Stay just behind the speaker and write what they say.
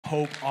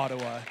Hope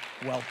Ottawa,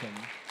 welcome.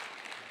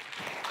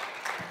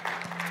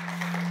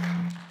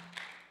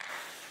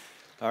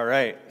 All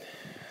right.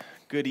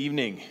 Good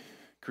evening.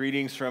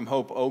 Greetings from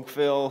Hope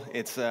Oakville.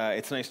 It's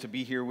nice to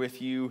be here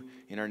with you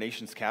in our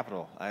nation's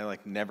capital. I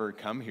never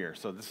come here,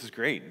 so this is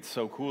great. It's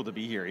so cool to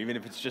be here, even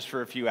if it's just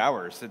for a few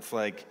hours. It's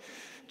like,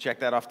 check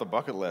that off the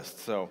bucket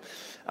list. So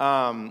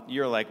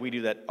you're like, we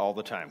do that all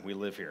the time. We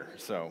live here,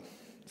 so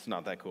it's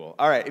not that cool.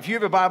 All right, if you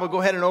have a Bible, go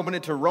ahead and open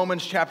it to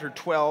Romans chapter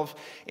 12.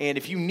 And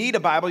if you need a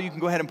Bible, you can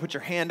go ahead and put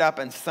your hand up,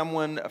 and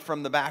someone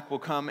from the back will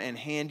come and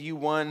hand you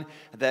one.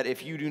 That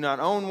if you do not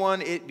own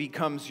one, it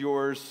becomes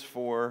yours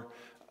for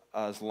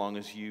as long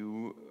as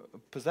you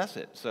possess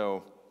it.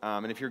 So,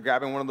 and if you're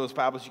grabbing one of those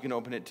Bibles, you can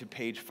open it to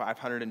page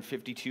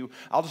 552.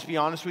 I'll just be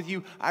honest with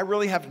you, I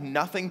really have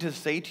nothing to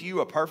say to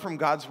you apart from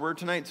God's Word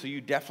tonight, so you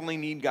definitely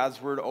need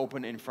God's Word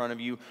open in front of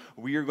you.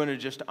 We are going to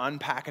just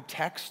unpack a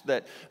text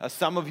that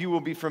some of you will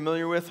be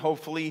familiar with.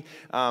 Hopefully,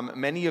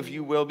 many of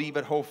you will be,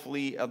 but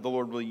hopefully the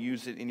Lord will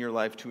use it in your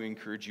life to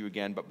encourage you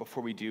again. But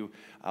before we do,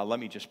 let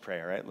me just pray,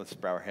 all right? Let's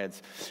bow our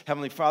heads.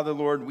 Heavenly Father,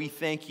 Lord, we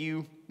thank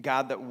you,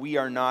 God, that we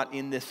are not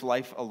in this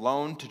life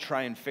alone to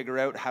try and figure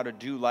out how to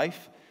do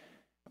life.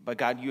 But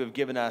God, you have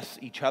given us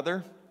each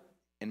other,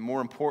 and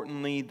more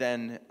importantly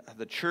than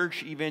the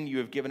church even, you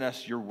have given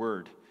us your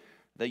word,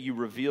 that you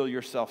reveal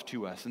yourself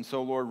to us. And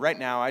so, Lord, right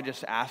now I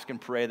just ask and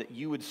pray that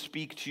you would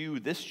speak to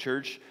this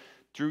church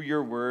through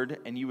your word,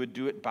 and you would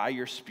do it by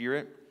your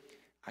Spirit.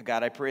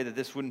 God, I pray that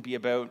this wouldn't be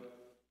about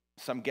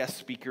some guest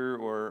speaker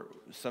or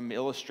some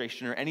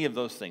illustration or any of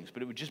those things,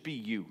 but it would just be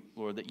you,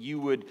 Lord, that you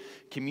would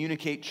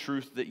communicate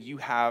truth that you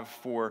have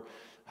for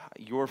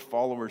your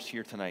followers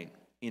here tonight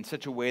in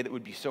such a way that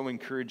would be so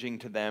encouraging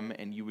to them,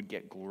 and you would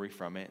get glory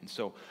from it. And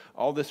so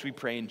all this we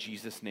pray in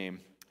Jesus' name.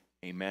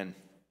 Amen.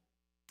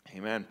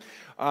 Amen.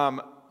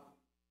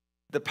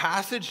 The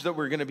passage that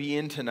we're going to be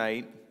in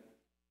tonight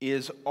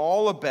is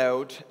all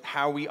about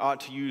how we ought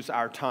to use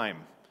our time.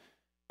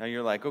 Now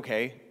you're like,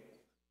 okay,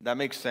 that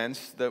makes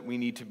sense that we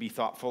need to be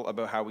thoughtful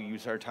about how we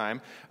use our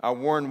time.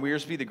 Warren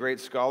Wiersbe, the great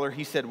scholar,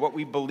 he said, what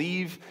we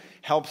believe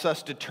helps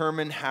us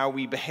determine how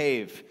we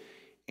behave.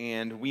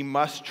 And we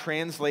must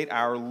translate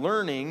our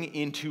learning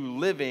into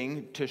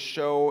living to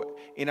show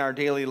in our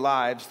daily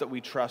lives that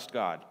we trust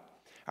God.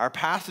 Our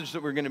passage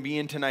that we're going to be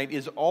in tonight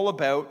is all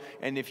about,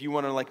 and if you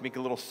want to make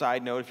a little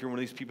side note, if you're one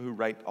of these people who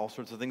write all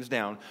sorts of things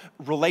down,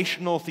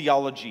 relational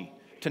theology.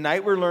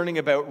 Tonight we're learning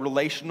about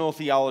relational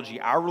theology,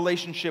 our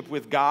relationship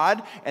with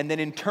God, and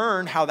then in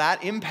turn how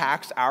that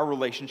impacts our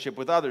relationship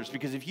with others.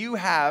 Because if you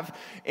have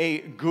a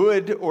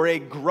good or a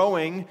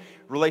growing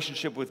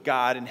relationship with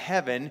God in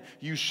heaven,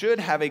 you should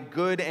have a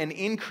good and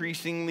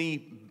increasingly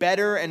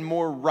better and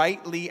more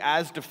rightly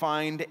as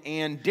defined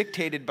and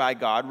dictated by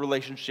God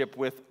relationship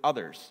with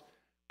others.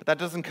 But that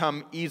doesn't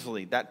come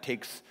easily. That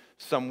takes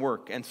some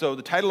work. And so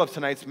the title of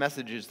tonight's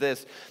message is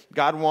this: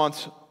 God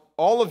wants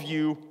all of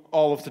you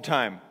all of the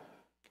time.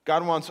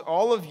 God wants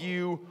all of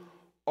you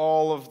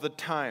all of the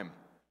time.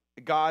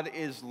 God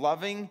is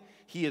loving.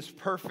 He is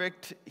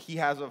perfect. He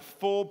has a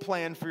full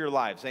plan for your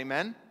lives.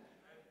 Amen?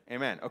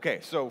 Amen.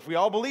 Okay, so if we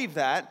all believe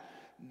that,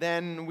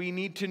 then we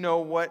need to know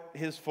what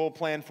his full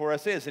plan for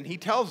us is. And he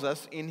tells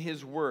us in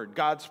his word,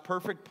 God's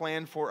perfect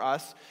plan for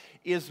us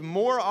is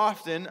more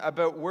often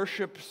about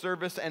worship,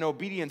 service, and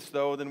obedience,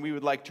 though, than we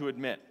would like to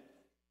admit.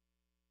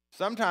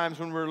 Sometimes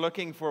when we're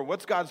looking for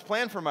what's God's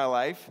plan for my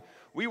life,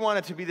 we want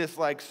it to be this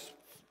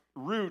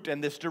route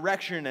and this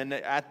direction, and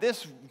at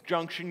this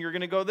junction you're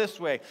going to go this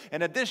way,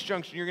 and at this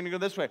junction you're going to go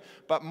this way.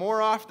 But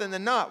more often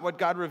than not, what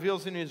God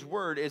reveals in his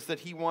word is that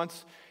he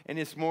wants and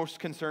is most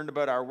concerned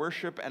about our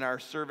worship and our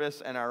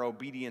service and our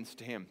obedience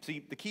to him.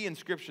 See, the key in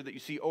Scripture that you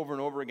see over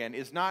and over again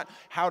is not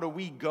how do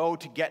we go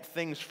to get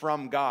things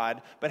from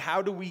God, but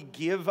how do we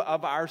give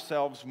of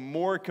ourselves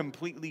more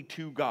completely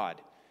to God.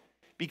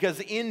 Because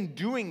in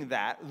doing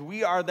that,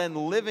 we are then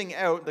living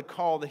out the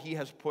call that he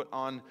has put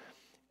on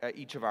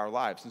each of our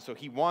lives. And so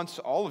he wants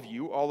all of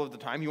you all of the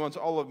time. He wants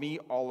all of me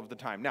all of the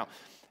time. Now,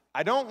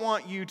 I don't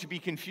want you to be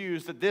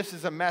confused that this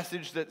is a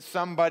message that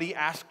somebody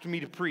asked me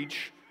to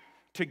preach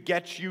to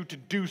get you to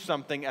do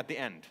something at the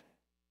end.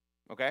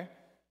 Okay?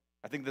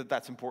 I think that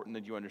that's important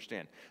that you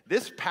understand.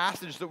 This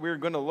passage that we're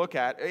going to look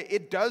at,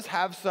 it does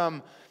have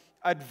some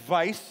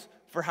advice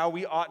for how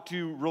we ought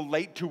to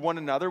relate to one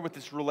another with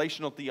this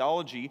relational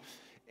theology.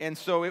 And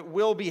so it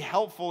will be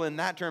helpful in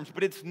that terms,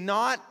 but it's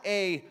not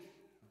a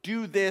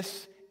do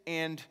this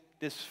and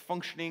this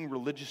functioning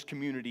religious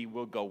community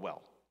will go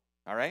well,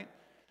 all right?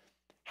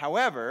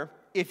 However,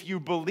 if you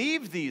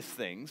believe these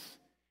things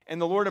and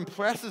the Lord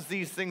impresses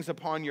these things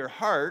upon your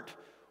heart,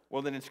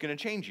 well, then it's going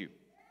to change you.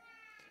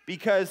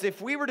 Because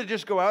if we were to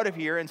just go out of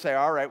here and say,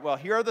 all right, well,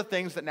 here are the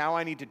things that now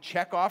I need to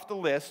check off the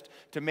list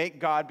to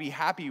make God be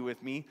happy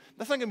with me,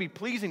 that's not going to be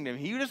pleasing to him.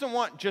 He doesn't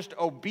want just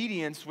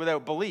obedience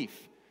without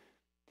belief.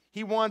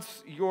 He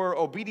wants your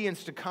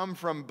obedience to come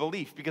from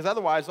belief, because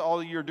otherwise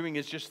all you're doing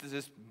is just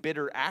this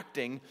bitter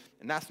acting,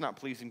 and that's not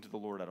pleasing to the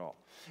Lord at all.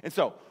 And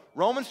so,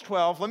 Romans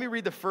 12, let me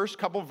read the first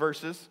couple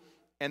verses,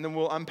 and then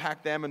we'll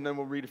unpack them, and then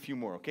we'll read a few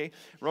more, okay?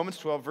 Romans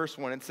 12, verse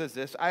 1, it says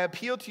this, I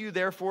appeal to you,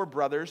 therefore,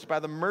 brothers, by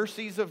the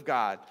mercies of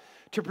God,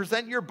 to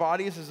present your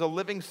bodies as a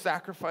living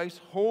sacrifice,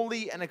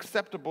 holy and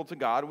acceptable to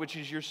God, which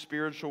is your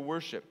spiritual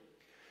worship.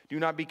 Do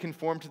not be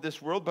conformed to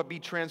this world, but be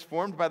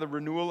transformed by the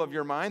renewal of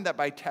your mind, that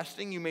by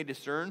testing you may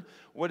discern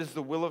what is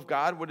the will of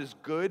God, what is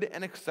good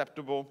and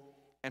acceptable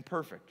and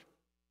perfect.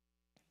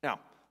 Now,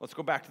 let's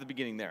go back to the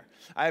beginning there.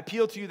 I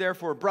appeal to you,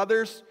 therefore,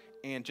 brothers,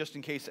 and just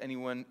in case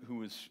anyone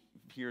who is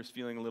here is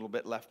feeling a little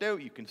bit left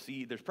out, you can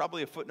see there's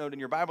probably a footnote in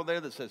your Bible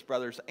there that says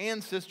brothers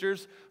and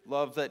sisters.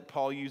 Love that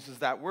Paul uses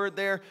that word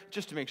there,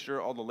 just to make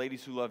sure all the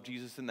ladies who love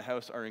Jesus in the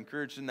house are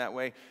encouraged in that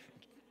way.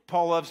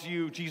 Paul loves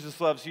you,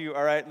 Jesus loves you,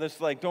 all right? Let's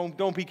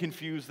don't be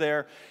confused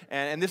there.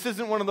 And this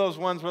isn't one of those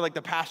ones where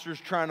the pastor's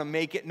trying to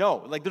make it.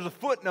 No, there's a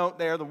footnote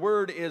there. The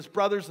word is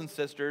brothers and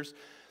sisters.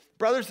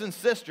 Brothers and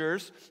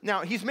sisters.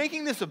 Now, he's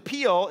making this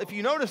appeal, if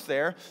you notice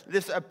there,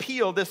 this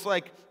appeal, this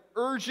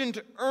urgent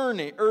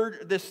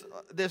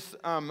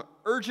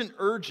urgent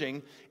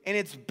urging, and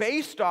it's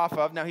based off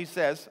of, now he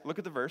says, look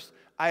at the verse,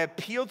 I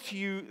appeal to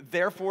you,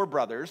 therefore,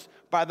 brothers,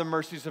 by the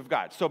mercies of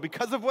God. So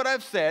because of what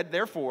I've said,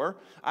 therefore,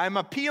 I'm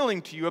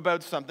appealing to you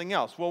about something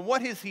else. Well,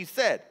 what has he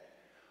said?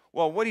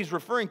 Well, what he's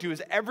referring to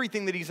is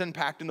everything that he's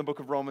unpacked in the book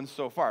of Romans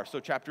so far. So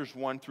chapters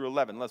 1 through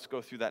 11. Let's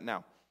go through that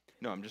now.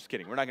 No, I'm just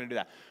kidding. We're not going to do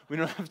that. We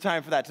don't have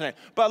time for that tonight.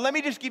 But let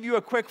me just give you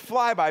a quick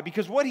flyby,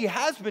 because what he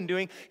has been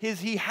doing is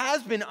he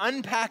has been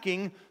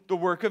unpacking the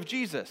work of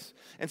Jesus.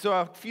 And so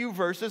a few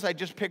verses, I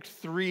just picked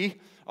 3,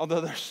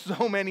 although there's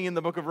so many in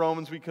the book of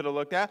Romans we could have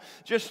looked at.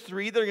 Just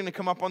 3 that are going to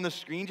come up on the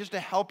screen just to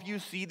help you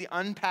see the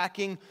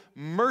unpacking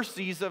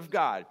mercies of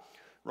God.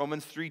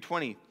 Romans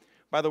 3:20,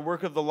 by the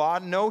work of the law,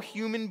 no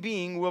human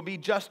being will be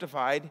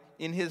justified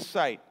in his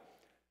sight.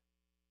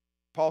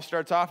 Paul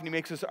starts off and he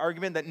makes this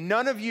argument that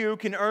none of you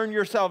can earn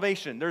your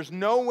salvation. There's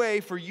no way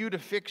for you to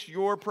fix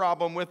your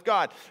problem with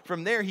God.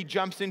 From there, he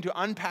jumps into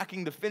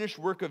unpacking the finished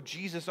work of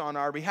Jesus on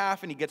our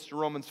behalf, and he gets to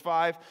Romans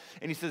 5,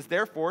 and he says,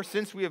 therefore,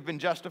 since we have been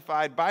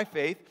justified by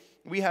faith,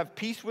 we have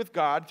peace with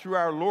God through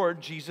our Lord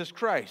Jesus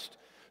Christ.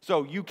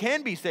 So you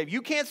can be saved.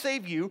 You can't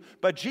save you,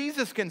 but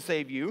Jesus can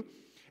save you.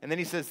 And then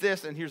he says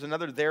this, and here's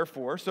another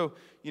therefore. So,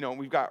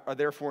 we've got a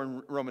therefore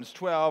in Romans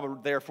 12, a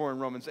therefore in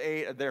Romans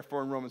 8, a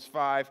therefore in Romans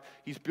 5.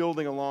 He's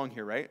building along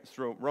here, right?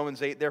 So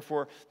Romans 8,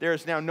 therefore, there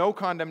is now no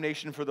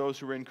condemnation for those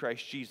who are in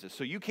Christ Jesus.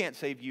 So you can't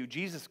save you,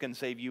 Jesus can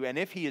save you, and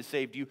if he has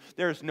saved you,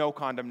 there is no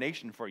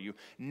condemnation for you.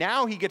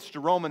 Now he gets to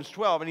Romans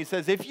 12, and he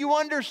says, if you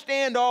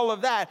understand all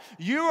of that,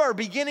 you are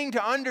beginning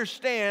to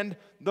understand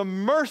the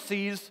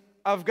mercies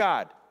of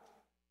God.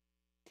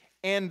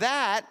 And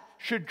that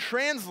should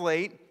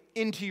translate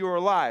into your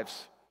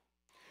lives.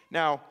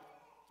 Now,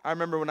 I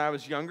remember when I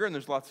was younger, and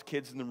there's lots of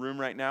kids in the room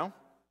right now,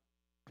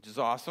 which is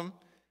awesome.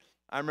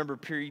 I remember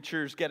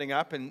preachers getting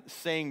up and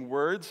saying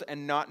words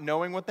and not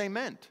knowing what they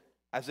meant,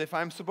 as if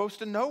I'm supposed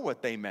to know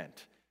what they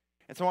meant.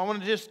 And so I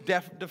want to just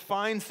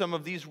define some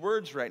of these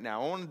words right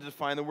now. I want to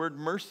define the word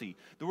mercy.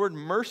 The word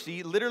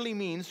mercy literally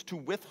means to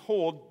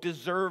withhold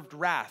deserved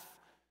wrath.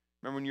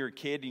 Remember when you were a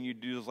kid and you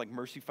do those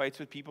mercy fights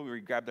with people where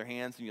you grab their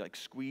hands and you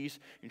squeeze,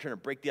 and you're trying to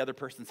break the other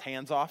person's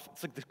hands off?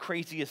 It's the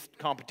craziest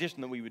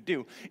competition that we would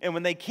do. And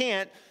when they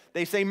can't,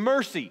 they say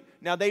mercy.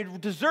 Now they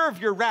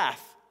deserve your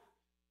wrath,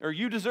 or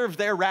you deserve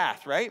their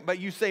wrath, right? But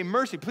you say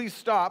mercy, please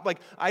stop.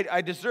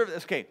 I deserve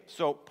this. Okay,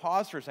 so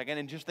pause for a second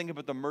and just think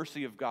about the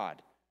mercy of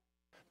God.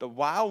 That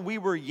while we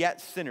were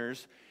yet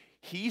sinners,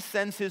 he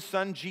sends his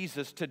son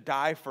Jesus to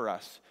die for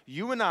us.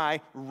 You and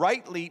I,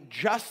 rightly,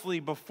 justly,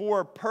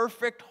 before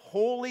perfect,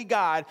 holy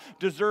God,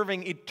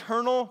 deserving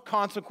eternal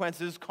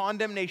consequences,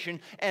 condemnation,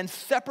 and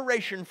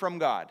separation from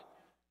God.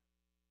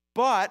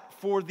 But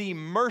for the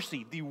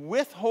mercy, the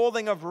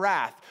withholding of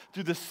wrath,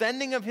 through the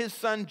sending of his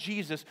son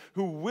Jesus,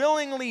 who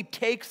willingly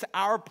takes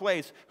our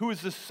place, who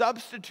is the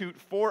substitute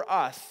for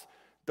us,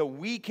 that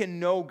we can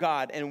know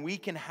God and we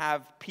can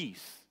have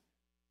peace.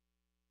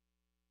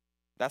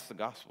 That's the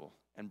gospel.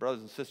 And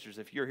brothers and sisters,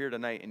 if you're here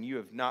tonight and you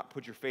have not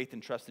put your faith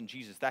and trust in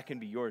Jesus, that can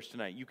be yours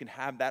tonight. You can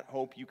have that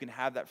hope, you can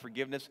have that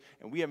forgiveness,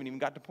 and we haven't even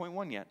got to point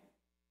 1 yet.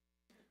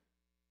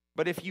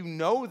 But if you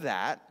know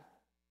that,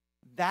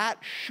 that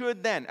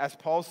should then, as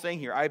Paul's saying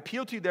here, I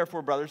appeal to you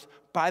therefore, brothers,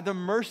 by the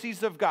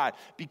mercies of God,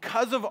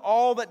 because of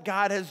all that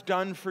God has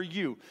done for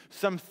you,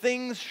 some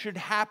things should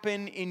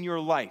happen in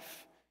your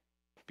life.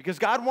 Because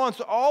God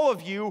wants all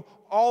of you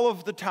all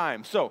of the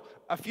time. So,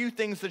 a few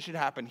things that should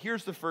happen.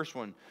 Here's the first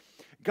one.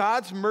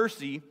 God's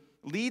mercy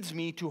leads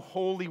me to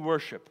holy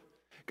worship.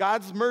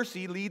 God's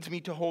mercy leads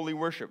me to holy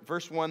worship.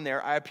 Verse 1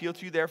 there, I appeal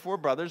to you therefore,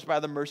 brothers, by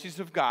the mercies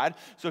of God.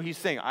 So he's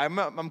saying,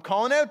 I'm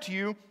calling out to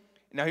you.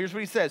 Now here's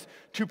what he says.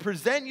 To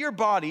present your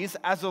bodies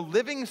as a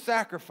living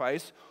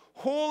sacrifice,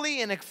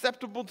 holy and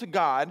acceptable to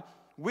God,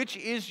 which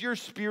is your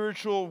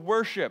spiritual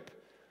worship.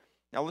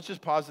 Now let's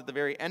just pause at the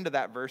very end of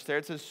that verse there.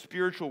 It says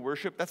spiritual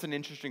worship. That's an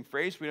interesting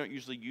phrase. We don't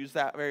usually use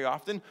that very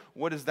often.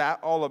 What is that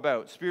all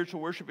about? Spiritual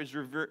worship is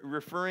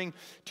referring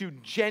to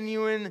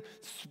genuine,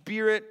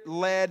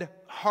 spirit-led,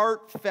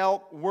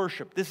 heartfelt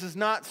worship. This is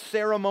not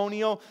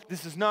ceremonial.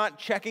 This is not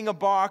checking a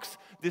box.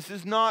 This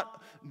is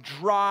not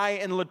dry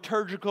and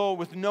liturgical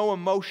with no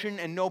emotion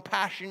and no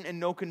passion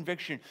and no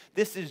conviction.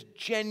 This is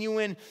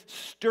genuine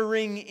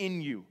stirring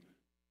in you.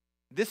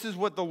 This is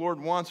what the Lord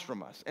wants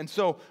from us. And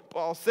so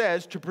Paul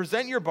says to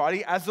present your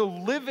body as a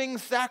living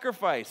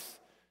sacrifice.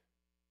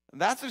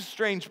 That's a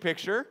strange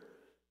picture.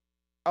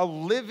 A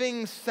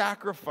living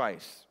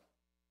sacrifice.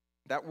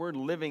 That word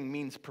living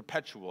means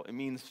perpetual. It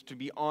means to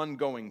be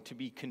ongoing, to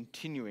be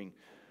continuing.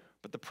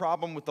 But the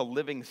problem with the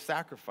living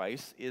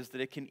sacrifice is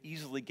that it can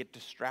easily get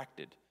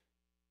distracted.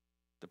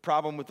 The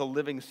problem with the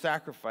living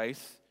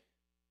sacrifice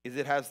is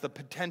it has the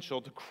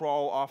potential to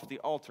crawl off the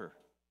altar.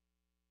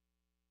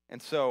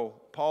 And so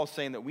Paul's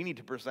saying that we need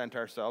to present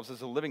ourselves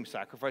as a living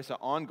sacrifice, an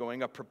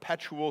ongoing, a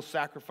perpetual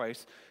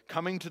sacrifice,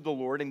 coming to the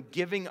Lord and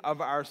giving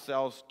of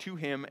ourselves to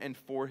him and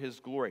for his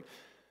glory.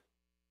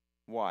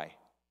 Why?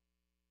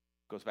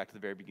 Goes back to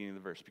the very beginning of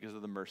the verse, because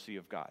of the mercy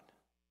of God.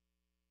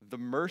 The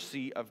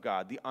mercy of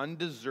God, the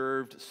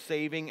undeserved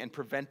saving and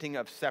preventing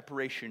of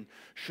separation,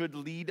 should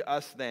lead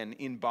us then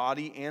in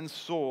body and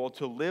soul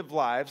to live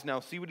lives.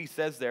 Now see what he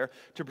says there,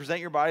 to present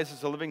your bodies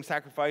as a living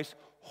sacrifice,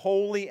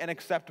 holy and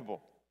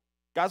acceptable.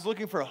 God's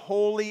looking for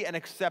holy and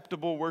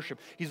acceptable worship.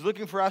 He's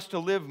looking for us to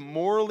live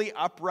morally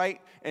upright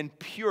and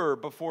pure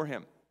before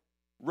him,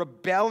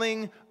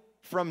 rebelling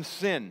from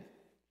sin.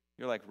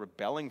 You're like,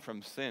 rebelling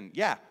from sin?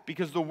 Yeah,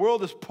 because the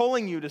world is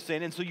pulling you to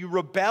sin, and so you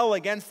rebel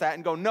against that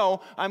and go,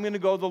 no, I'm going to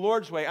go the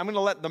Lord's way. I'm going to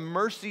let the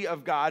mercy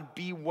of God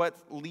be what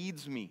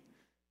leads me.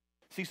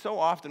 See, so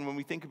often when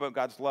we think about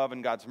God's love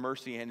and God's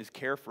mercy and his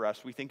care for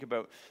us, we think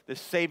about the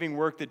saving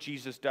work that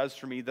Jesus does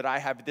for me, that I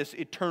have this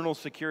eternal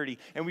security,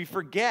 and we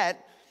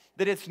forget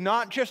that it's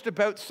not just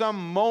about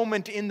some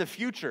moment in the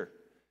future.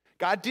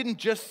 God didn't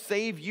just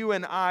save you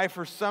and I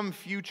for some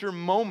future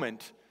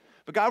moment,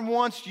 but God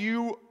wants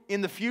you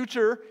in the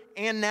future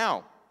and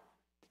now.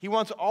 He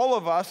wants all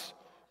of us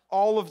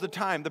all of the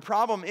time. The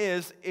problem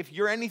is, if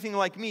you're anything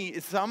like me,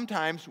 is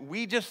sometimes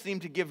we just seem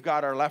to give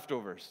God our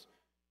leftovers.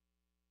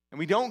 And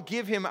we don't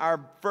give him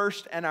our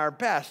first and our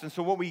best. And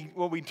so what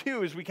we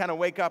do is we kind of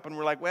wake up and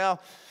we're like,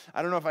 well,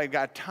 I don't know if I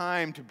got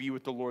time to be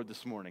with the Lord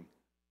this morning.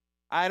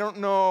 I don't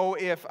know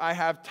if I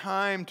have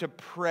time to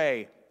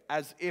pray,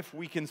 as if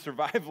we can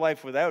survive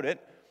life without it.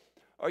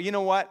 Or you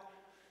know what?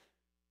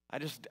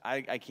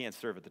 I can't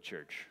serve at the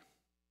church.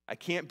 I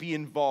can't be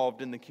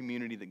involved in the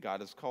community that God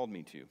has called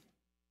me to.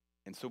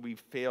 And so we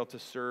fail to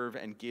serve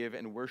and give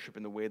and worship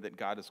in the way that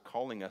God is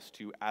calling us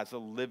to as a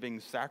living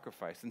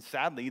sacrifice. And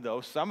sadly,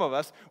 though, some of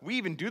us, we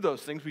even do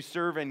those things. We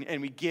serve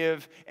and we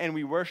give and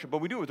we worship,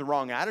 but we do it with the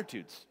wrong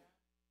attitudes.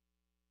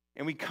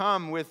 And we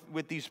come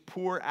with these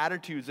poor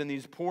attitudes and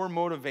these poor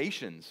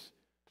motivations.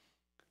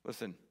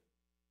 Listen,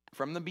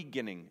 from the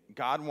beginning,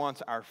 God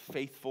wants our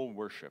faithful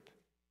worship.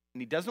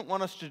 And he doesn't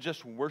want us to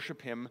just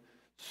worship him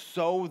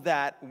so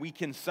that we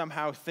can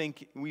somehow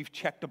think we've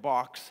checked a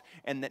box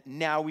and that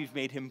now we've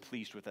made him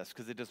pleased with us,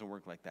 because it doesn't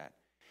work like that.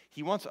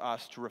 He wants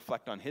us to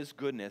reflect on his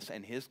goodness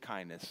and his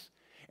kindness,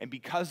 and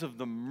because of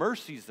the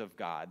mercies of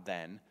God,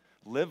 then,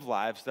 live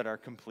lives that are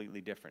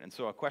completely different. And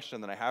so a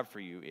question that I have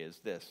for you is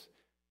this.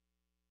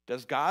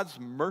 Does God's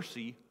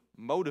mercy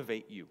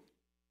motivate you?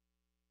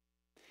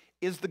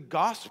 Is the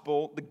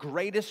gospel the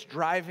greatest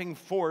driving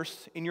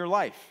force in your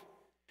life?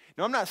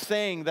 Now, I'm not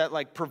saying that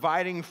like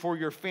providing for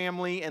your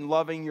family and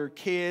loving your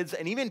kids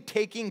and even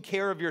taking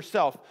care of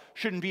yourself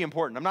shouldn't be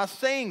important. I'm not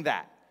saying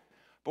that.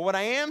 But what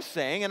I am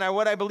saying, and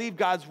what I believe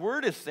God's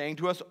word is saying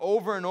to us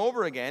over and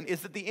over again,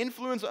 is that the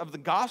influence of the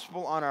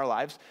gospel on our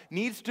lives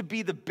needs to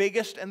be the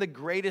biggest and the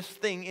greatest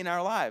thing in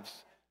our lives.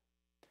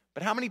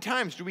 But how many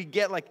times do we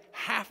get like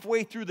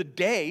halfway through the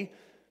day,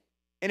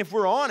 and if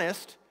we're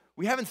honest,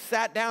 we haven't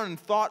sat down and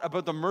thought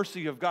about the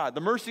mercy of God.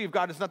 The mercy of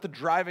God is not the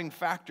driving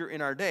factor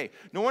in our day.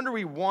 No wonder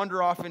we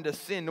wander off into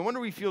sin. No wonder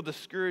we feel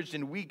discouraged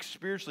and weak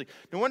spiritually.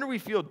 No wonder we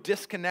feel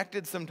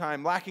disconnected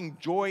sometimes, lacking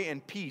joy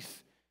and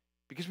peace,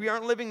 because we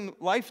aren't living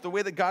life the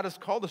way that God has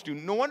called us to.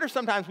 No wonder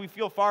sometimes we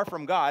feel far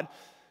from God,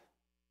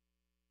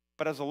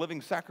 but as a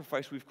living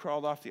sacrifice, we've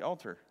crawled off the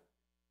altar.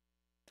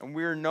 And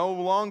we're no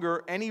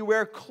longer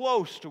anywhere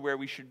close to where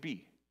we should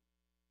be.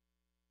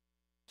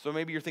 So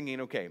maybe you're thinking,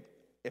 okay,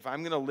 if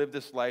I'm going to live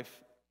this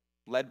life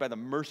led by the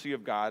mercy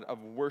of God,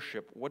 of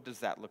worship, what does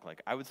that look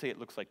like? I would say it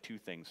looks like two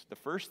things. The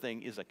first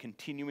thing is a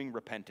continuing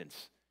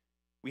repentance.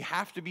 We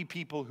have to be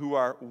people who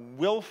are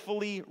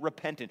willfully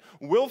repentant,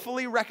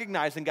 willfully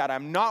recognizing, God,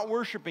 I'm not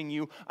worshiping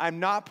you. I'm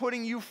not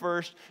putting you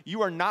first.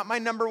 You are not my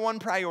number one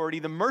priority.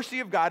 The mercy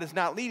of God is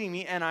not leading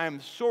me, and I am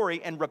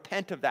sorry, and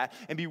repent of that.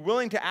 And be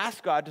willing to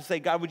ask God to say,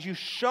 God, would you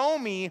show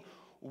me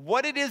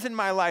what it is in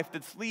my life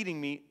that's leading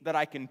me that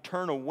I can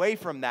turn away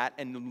from that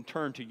and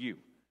turn to you?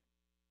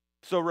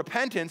 So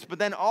repentance, but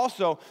then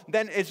also,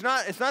 then it's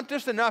not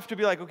just enough to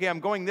be like, okay, I'm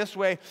going this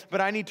way, but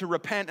I need to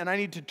repent and I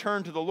need to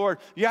turn to the Lord.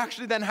 You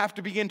actually then have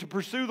to begin to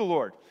pursue the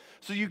Lord.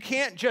 So you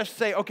can't just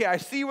say, okay, I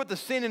see what the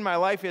sin in my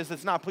life is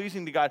that's not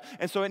pleasing to God,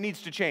 and so it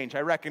needs to change.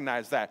 I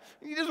recognize that.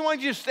 He doesn't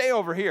want you to stay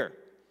over here.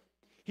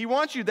 He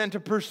wants you then to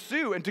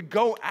pursue and to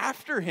go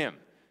after him.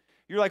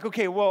 You're like,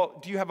 okay, well,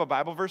 do you have a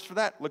Bible verse for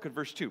that? Look at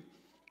verse 2.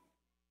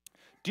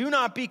 Do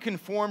not be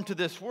conformed to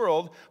this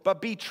world,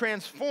 but be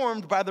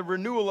transformed by the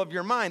renewal of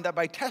your mind, that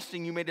by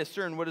testing you may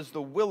discern what is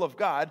the will of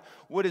God,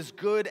 what is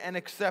good and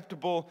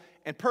acceptable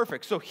and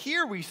perfect. So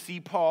here we see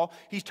Paul,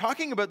 he's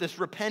talking about this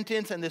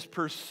repentance and this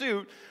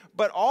pursuit,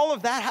 but all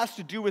of that has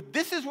to do with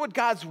this is what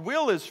God's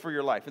will is for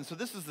your life. And so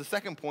this is the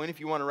second point, if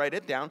you want to write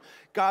it down.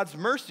 God's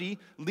mercy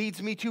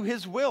leads me to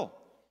his will.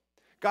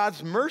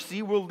 God's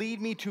mercy will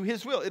lead me to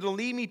his will. It'll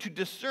lead me to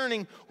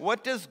discerning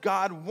what does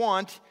God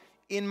want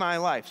in my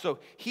life. So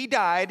he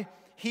died,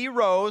 he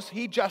rose,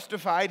 he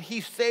justified,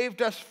 he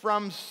saved us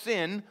from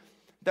sin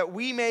that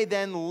we may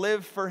then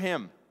live for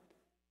him.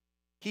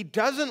 He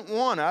doesn't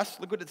want us,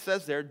 look what it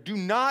says there, do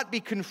not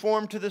be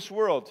conformed to this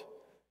world.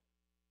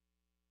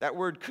 That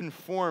word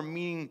conform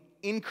meaning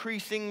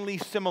increasingly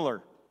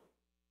similar.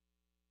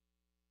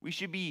 We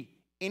should be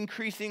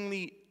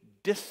increasingly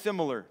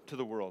dissimilar to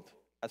the world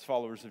as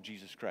followers of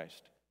Jesus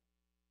Christ.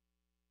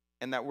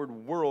 And that word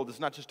world is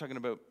not just talking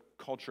about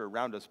culture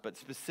around us, but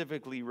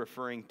specifically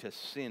referring to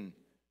sin,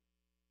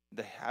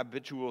 the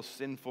habitual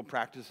sinful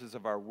practices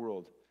of our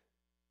world.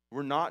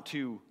 We're not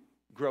to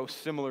grow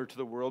similar to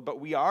the world, but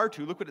we are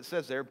to, look what it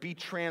says there, be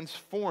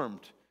transformed.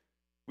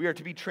 We are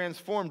to be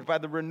transformed by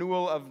the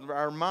renewal of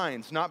our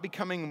minds, not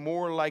becoming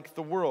more like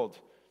the world.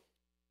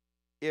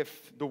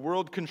 If the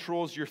world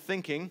controls your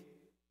thinking,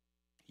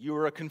 you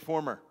are a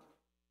conformer.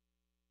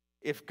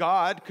 If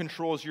God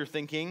controls your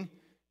thinking,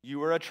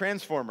 you are a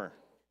transformer.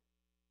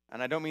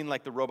 And I don't mean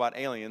like the robot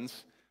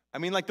aliens. I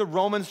mean like the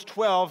Romans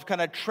 12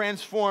 kind of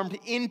transformed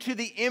into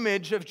the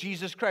image of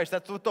Jesus Christ.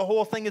 That's what the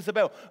whole thing is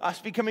about, us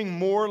becoming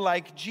more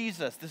like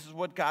Jesus. This is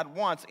what God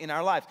wants in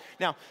our lives.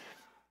 Now,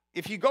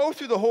 if you go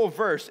through the whole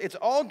verse, it's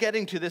all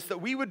getting to this,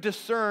 that we would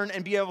discern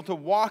and be able to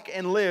walk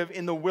and live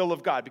in the will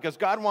of God. Because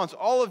God wants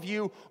all of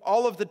you,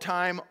 all of the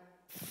time,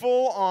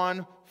 full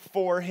on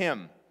for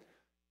him.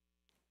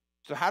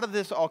 So how did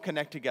this all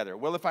connect together?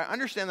 Well, if I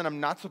understand that I'm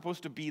not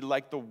supposed to be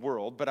like the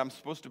world, but I'm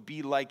supposed to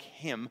be like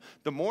him,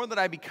 the more that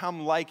I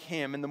become like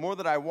him and the more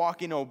that I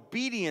walk in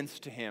obedience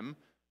to him,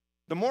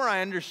 the more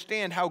I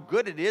understand how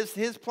good it is,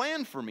 his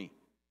plan for me.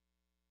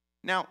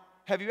 Now,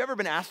 have you ever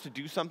been asked to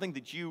do something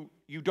that you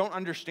don't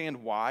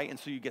understand why, and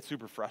so you get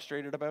super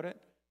frustrated about it?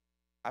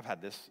 I've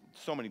had this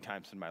so many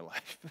times in my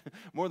life,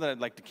 more than I'd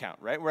like to count,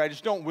 right? Where I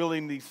just don't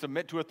willingly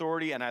submit to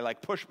authority and I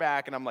like push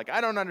back and I'm like,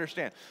 I don't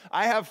understand.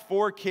 I have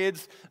 4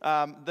 kids.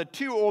 The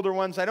 2 older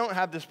ones, I don't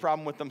have this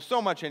problem with them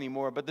so much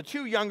anymore, but the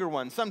 2 younger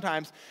ones,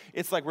 sometimes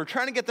it's like we're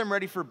trying to get them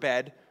ready for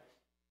bed.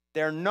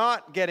 They're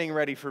not getting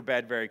ready for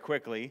bed very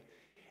quickly.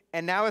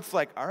 And now it's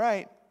like, all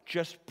right,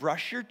 just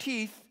brush your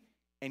teeth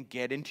and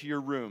get into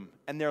your room.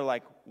 And they're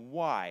like,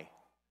 why?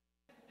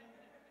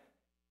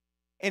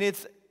 And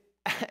it's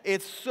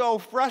so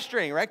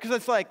frustrating, right? Because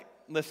it's like,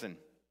 listen,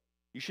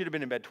 you should have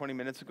been in bed 20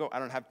 minutes ago. I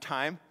don't have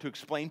time to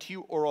explain to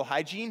you oral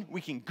hygiene.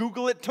 We can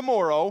Google it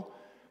tomorrow,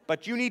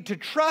 but you need to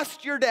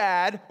trust your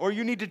dad or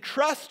you need to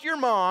trust your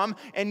mom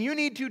and you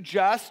need to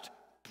just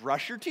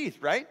brush your teeth,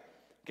 right?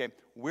 Okay,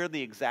 we're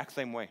the exact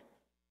same way.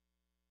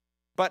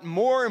 But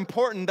more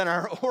important than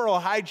our oral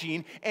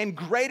hygiene and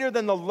greater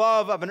than the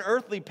love of an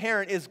earthly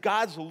parent is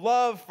God's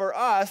love for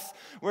us,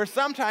 where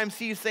sometimes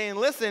he's saying,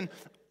 listen,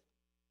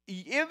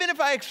 even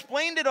if I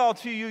explained it all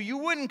to you, you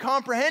wouldn't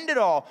comprehend it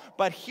all.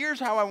 But here's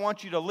how I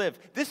want you to live.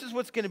 This is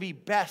what's going to be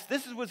best.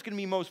 This is what's going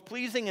to be most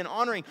pleasing and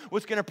honoring.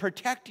 What's going to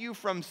protect you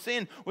from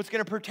sin. What's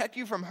going to protect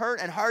you from hurt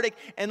and heartache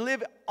and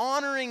live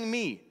honoring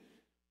me.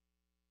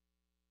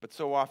 But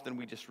so often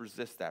we just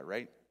resist that,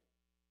 right?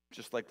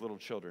 Just like little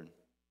children.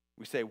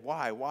 We say,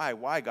 why,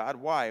 God,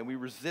 why? And we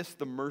resist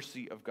the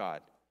mercy of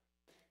God.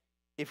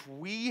 If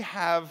we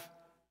have,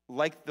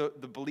 like the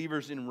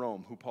believers in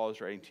Rome who Paul is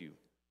writing to,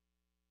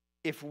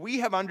 if we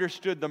have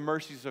understood the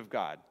mercies of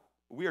God,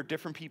 we are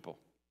different people.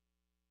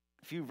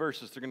 A few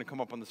verses, they're going to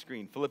come up on the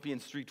screen.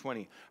 Philippians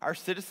 3:20. Our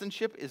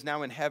citizenship is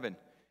now in heaven,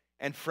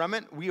 and from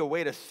it we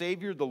await a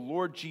Savior, the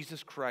Lord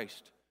Jesus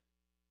Christ.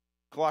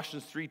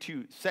 Colossians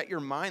 3:2. Set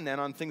your mind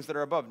then on things that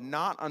are above,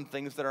 not on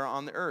things that are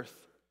on the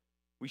earth.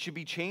 We should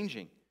be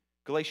changing.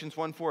 Galatians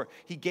 1:4.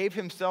 He gave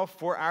himself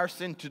for our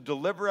sin to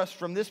deliver us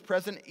from this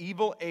present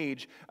evil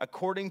age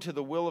according to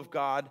the will of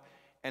God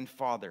and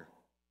Father.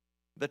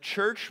 The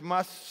church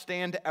must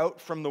stand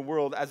out from the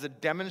world as a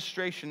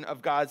demonstration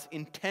of God's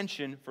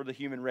intention for the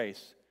human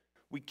race.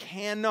 We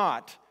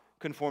cannot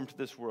conform to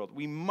this world.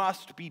 We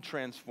must be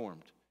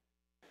transformed.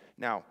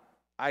 Now,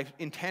 I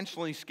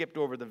intentionally skipped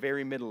over the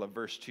very middle of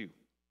verse 2.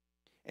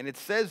 And it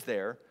says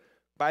there,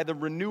 by the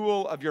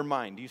renewal of your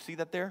mind. Do you see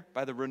that there?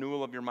 By the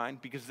renewal of your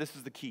mind? Because this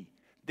is the key.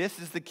 This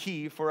is the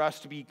key for us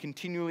to be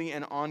continually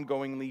and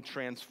ongoingly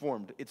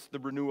transformed. It's the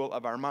renewal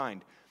of our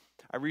mind.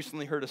 I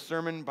recently heard a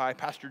sermon by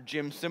Pastor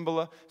Jim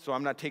Cymbala, so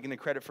I'm not taking the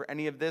credit for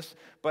any of this,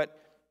 but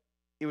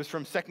it was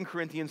from 2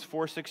 Corinthians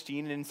 4:16,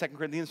 and in 2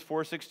 Corinthians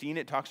 4:16,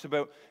 it talks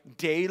about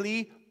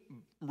daily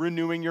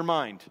renewing your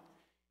mind.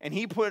 And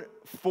he put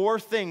 4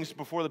 things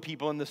before the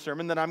people in this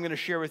sermon that I'm going to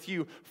share with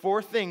you.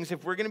 4 things,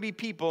 if we're going to be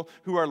people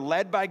who are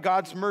led by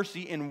God's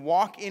mercy and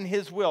walk in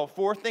his will,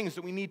 4 things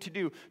that we need to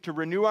do to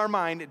renew our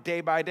mind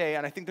day by day.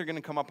 And I think they're going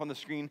to come up on the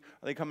screen.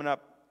 Are they coming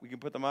up? We can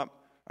put them up.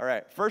 All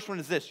right. First one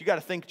is this. You got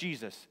to think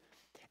Jesus.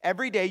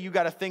 Every day you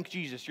got to think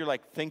Jesus. You're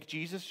like, think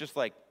Jesus? Just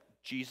like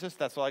Jesus?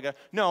 That's all I got?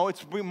 No,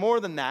 it's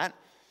more than that.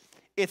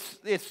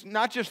 It's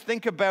not just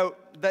think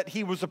about that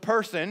he was a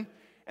person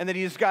and that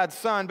he is God's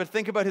son, but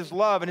think about his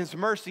love and his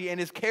mercy and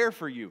his care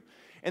for you.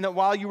 And that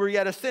while you were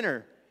yet a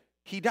sinner,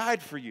 he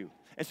died for you.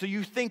 And so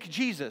you think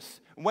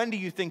Jesus. When do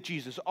you think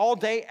Jesus? All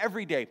day,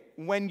 every day.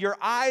 When your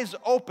eyes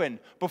open,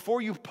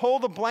 before you pull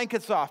the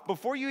blankets off,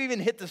 before you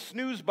even hit the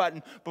snooze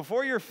button,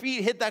 before your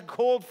feet hit that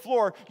cold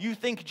floor, you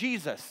think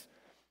Jesus.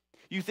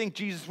 You think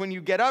Jesus when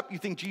you get up. You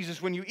think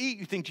Jesus when you eat.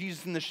 You think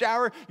Jesus in the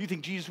shower. You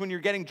think Jesus when you're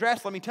getting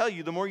dressed. Let me tell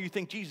you, the more you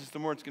think Jesus, the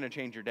more it's going to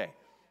change your day.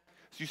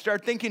 So you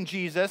start thinking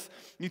Jesus,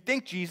 you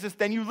think Jesus,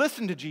 then you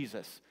listen to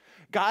Jesus.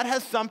 God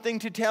has something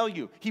to tell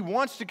you. He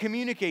wants to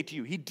communicate to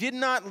you. He did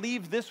not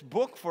leave this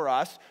book for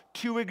us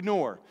to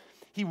ignore.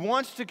 He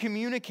wants to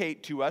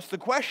communicate to us. The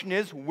question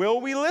is, will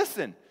we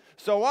listen?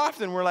 So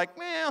often we're like,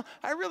 well,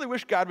 I really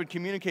wish God would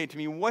communicate to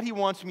me what he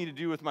wants me to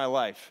do with my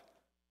life.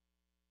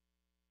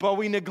 But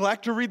we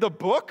neglect to read the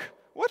book?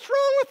 What's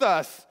wrong with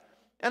us?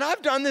 And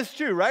I've done this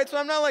too, right? So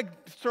I'm not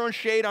like throwing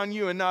shade on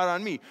you and not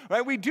on me,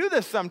 right? We do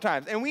this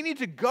sometimes, and we need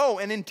to go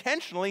and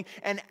intentionally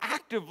and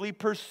actively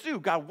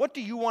pursue, God, what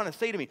do you want to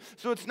say to me?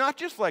 So it's not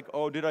just like,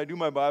 oh, did I do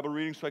my Bible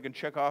reading so I can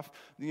check off,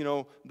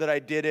 that I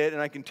did it,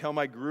 and I can tell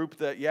my group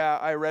that, yeah,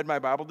 I read my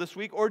Bible this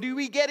week? Or do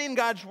we get in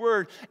God's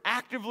word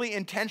actively,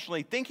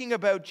 intentionally, thinking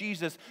about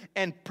Jesus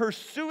and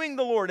pursuing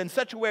the Lord in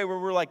such a way where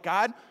we're like,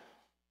 God,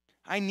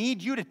 I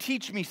need you to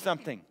teach me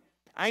something.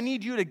 I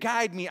need you to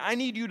guide me. I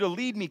need you to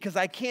lead me because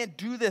I can't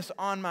do this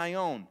on my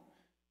own.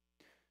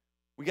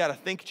 We got to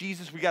think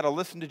Jesus. We got to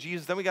listen to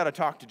Jesus. Then we got to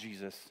talk to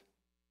Jesus.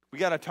 We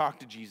got to talk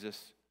to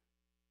Jesus.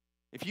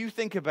 If you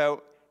think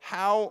about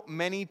how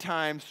many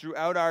times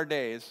throughout our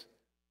days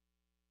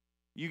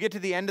you get to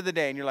the end of the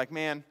day and you're like,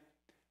 man,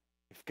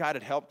 if God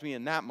had helped me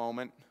in that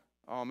moment,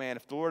 oh man,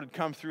 if the Lord had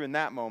come through in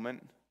that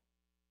moment,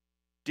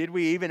 did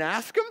we even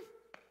ask him?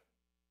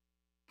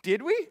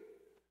 Did we?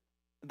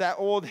 That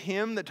old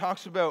hymn that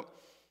talks about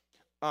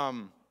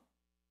oh,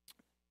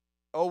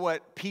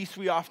 what peace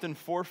we often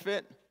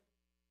forfeit.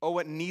 Oh,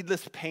 what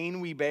needless pain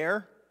we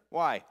bear.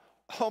 Why?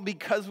 Oh,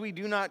 because we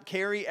do not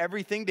carry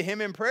everything to him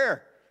in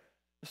prayer.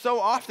 So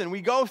often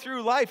we go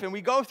through life and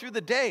we go through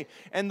the day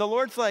and the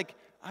Lord's like,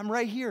 I'm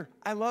right here.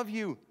 I love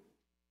you.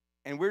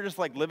 And we're just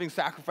like living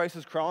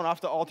sacrifices, crawling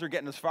off the altar,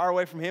 getting as far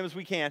away from him as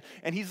we can.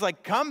 And he's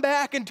like, come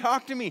back and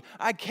talk to me.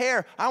 I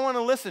care. I want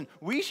to listen.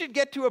 We should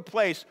get to a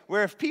place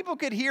where if people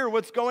could hear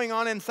what's going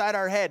on inside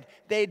our head,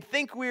 they'd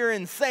think we're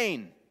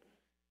insane.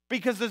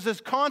 Because there's this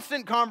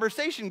constant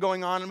conversation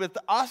going on with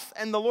us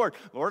and the Lord.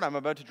 Lord, I'm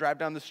about to drive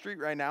down the street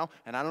right now,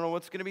 and I don't know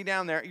what's going to be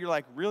down there. You're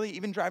like, really?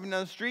 Even driving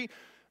down the street?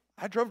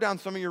 I drove down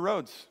some of your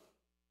roads.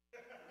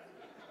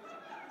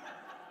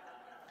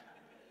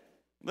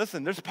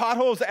 Listen, there's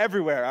potholes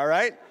everywhere, all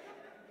right?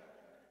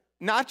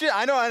 Not just,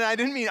 I know, and I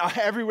didn't mean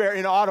everywhere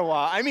in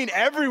Ottawa. I mean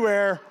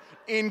everywhere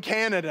in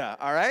Canada,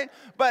 all right?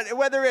 But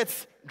whether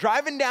it's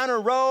driving down a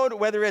road,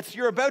 whether it's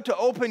you're about to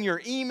open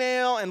your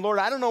email, and Lord,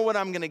 I don't know what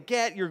I'm going to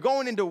get. You're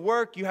going into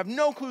work. You have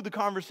no clue the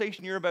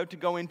conversation you're about to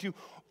go into.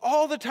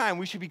 All the time,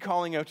 we should be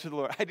calling out to the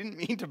Lord. I didn't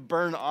mean to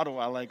burn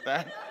Ottawa like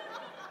that.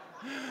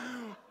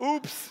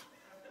 Oops.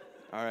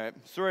 All right.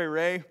 Sorry,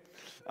 Ray.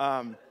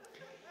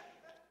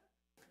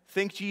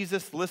 Think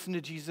Jesus, listen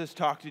to Jesus,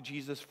 talk to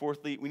Jesus.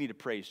 Fourthly, we need to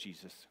praise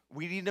Jesus.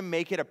 We need to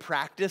make it a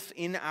practice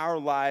in our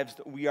lives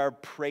that we are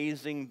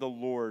praising the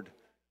Lord,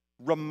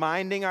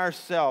 reminding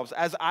ourselves,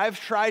 as I've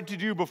tried to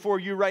do before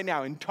you right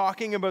now, in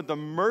talking about the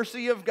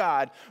mercy of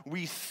God,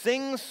 we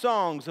sing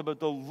songs about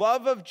the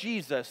love of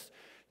Jesus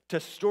to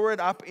store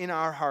it up in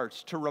our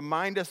hearts, to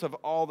remind us of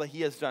all that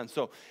he has done.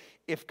 So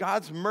if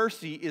God's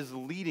mercy is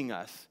leading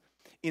us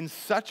in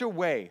such a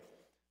way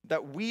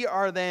that we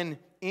are then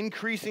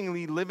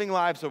increasingly living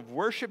lives of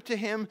worship to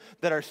him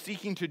that are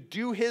seeking to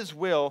do his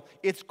will,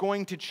 it's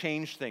going to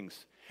change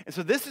things. And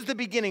so this is the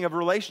beginning of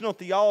relational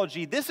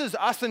theology. This is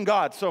us and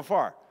God so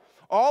far.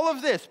 All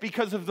of this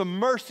because of the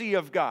mercy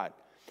of God.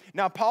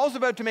 Now, Paul's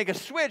about to make a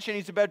switch, and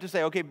he's about to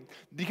say, okay,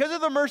 because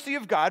of the mercy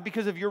of God,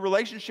 because of your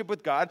relationship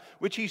with God,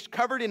 which he's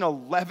covered in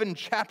 11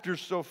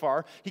 chapters so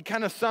far, he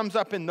kind of sums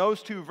up in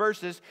those 2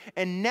 verses,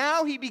 and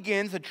now he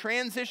begins a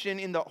transition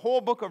in the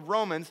whole book of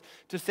Romans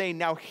to say,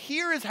 now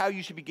here is how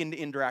you should begin to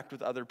interact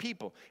with other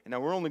people. And now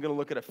we're only going to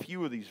look at a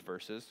few of these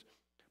verses,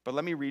 but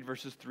let me read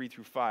verses 3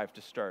 through 5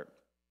 to start.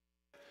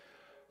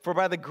 For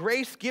by the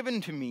grace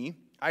given to me,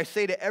 I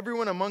say to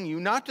everyone among you,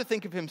 not to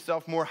think of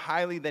himself more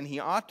highly than he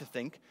ought to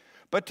think,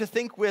 but to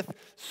think with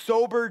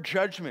sober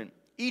judgment,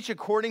 each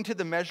according to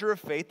the measure of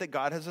faith that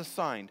God has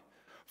assigned.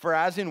 For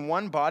as in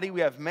one body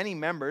we have many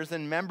members,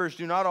 and members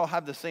do not all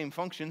have the same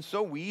function,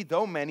 so we,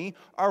 though many,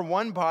 are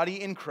one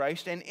body in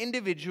Christ, and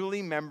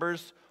individually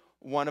members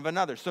one of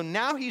another. So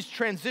now he's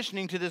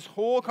transitioning to this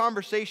whole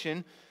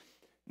conversation,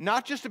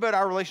 not just about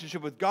our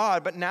relationship with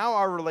God, but now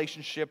our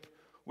relationship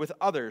with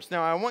others.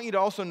 Now, I want you to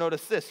also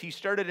notice this. He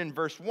started in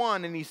verse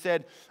 1, and he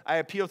said, I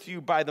appeal to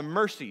you by the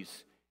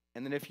mercies.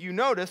 And then if you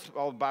notice,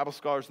 all the Bible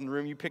scholars in the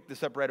room, you picked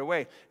this up right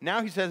away.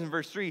 Now he says in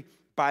verse 3,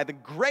 by the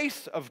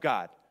grace of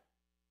God.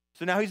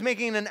 So now he's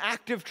making an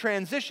active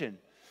transition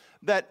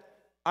that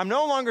I'm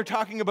no longer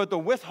talking about the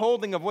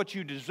withholding of what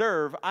you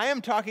deserve. I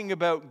am talking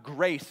about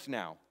grace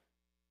now.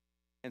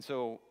 And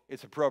so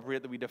it's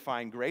appropriate that we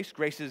define grace.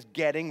 Grace is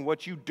getting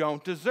what you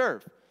don't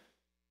deserve.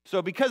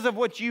 So because of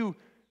what you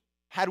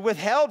had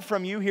withheld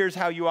from you, here's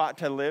how you ought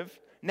to live.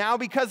 Now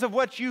because of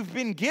what you've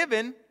been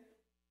given,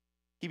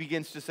 he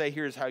begins to say,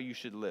 here's how you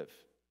should live.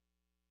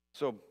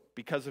 So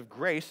because of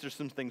grace, there's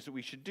some things that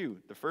we should do.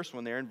 The first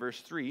one there in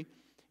verse 3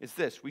 is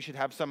this. We should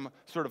have some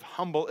sort of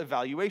humble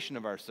evaluation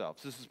of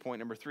ourselves. This is point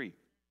number 3.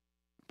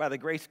 By the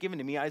grace given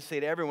to me, I say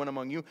to everyone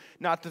among you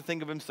not to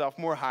think of himself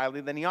more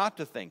highly than he ought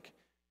to think.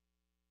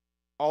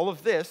 All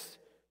of this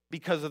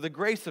because of the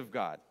grace of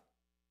God.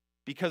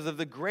 Because of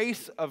the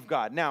grace of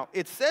God. Now,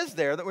 it says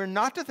there that we're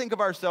not to think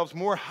of ourselves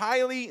more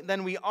highly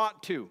than we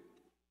ought to.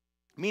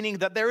 Meaning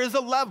that there is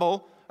a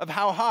level of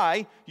how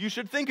high you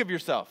should think of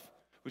yourself.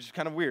 Which is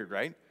kind of weird,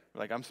 right?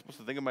 Like, I'm supposed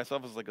to think of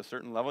myself as like a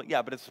certain level.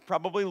 Yeah, but it's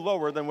probably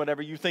lower than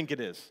whatever you think it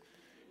is.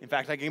 In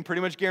fact, I can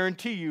pretty much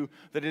guarantee you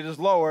that it is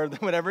lower than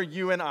whatever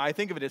you and I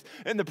think of it is.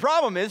 And the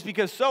problem is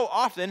because so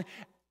often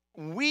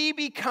we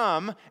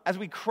become, as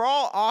we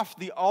crawl off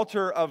the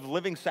altar of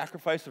living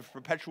sacrifice of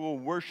perpetual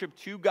worship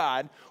to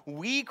God,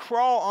 we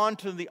crawl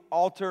onto the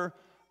altar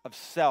of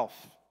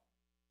self.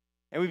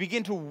 And we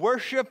begin to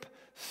worship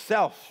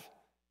self.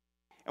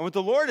 And what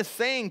the Lord is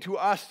saying to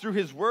us through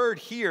his word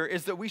here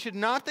is that we should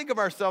not think of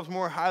ourselves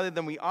more highly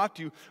than we ought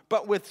to,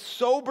 but with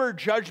sober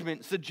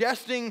judgment,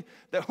 suggesting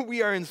that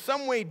we are in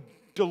some way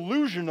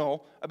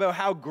delusional about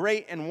how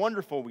great and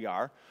wonderful we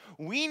are.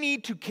 We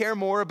need to care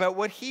more about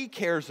what he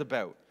cares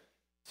about.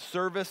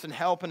 Service and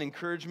help and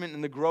encouragement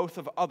and the growth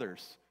of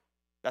others.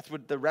 That's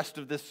what the rest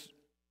of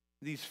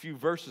these few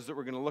verses that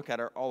we're going to look at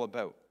are all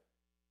about.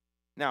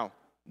 Now,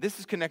 this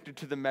is connected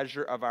to the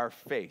measure of our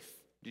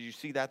faith. Did you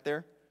see that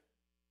there?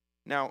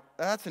 Now,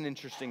 that's an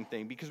interesting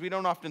thing because we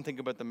don't often think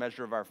about the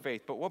measure of our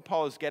faith. But what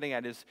Paul is getting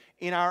at is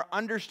in our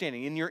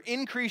understanding, in your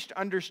increased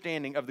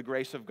understanding of the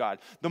grace of God,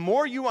 the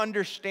more you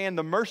understand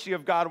the mercy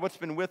of God, what's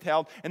been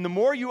withheld, and the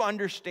more you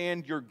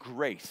understand your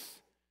grace,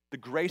 the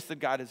grace that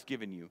God has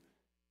given you,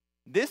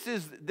 this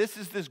is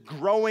this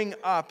growing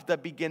up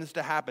that begins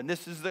to happen.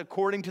 This is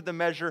according to the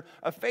measure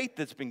of faith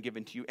that's been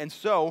given to you. And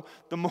so,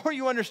 the more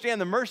you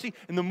understand the mercy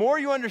and the more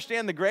you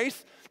understand the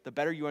grace, the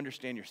better you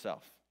understand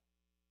yourself.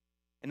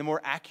 And the more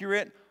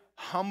accurate,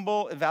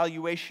 humble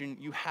evaluation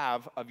you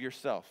have of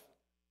yourself.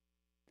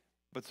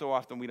 But so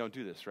often we don't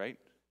do this, right?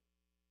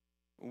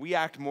 We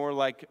act more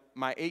like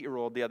my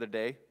 8-year-old the other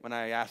day when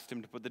I asked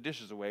him to put the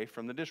dishes away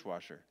from the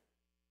dishwasher.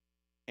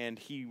 And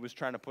he was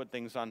trying to put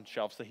things on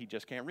shelves that he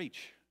just can't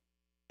reach.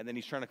 And then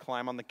he's trying to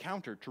climb on the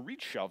counter to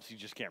reach shelves he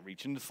just can't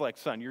reach. And it's like,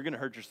 son, you're going to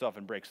hurt yourself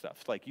and break stuff.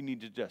 It's like, you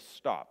need to just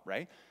stop,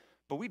 right?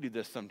 But we do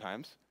this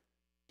sometimes.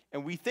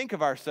 And we think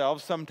of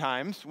ourselves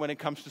sometimes when it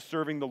comes to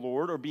serving the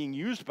Lord or being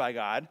used by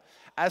God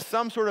as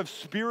some sort of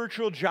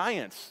spiritual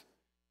giants.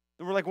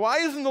 And we're like, why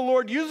isn't the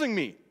Lord using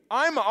me?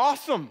 I'm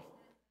awesome.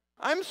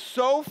 I'm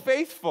so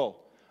faithful.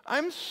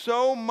 I'm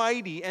so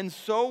mighty and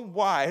so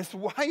wise.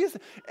 Why is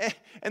it?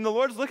 And the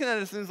Lord's looking at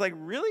us and he's like,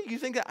 really? You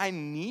think that I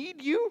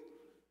need you?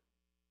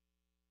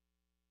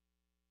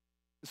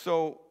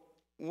 So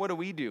what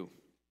do?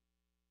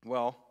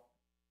 Well,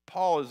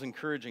 Paul is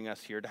encouraging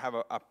us here to have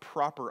a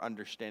proper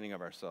understanding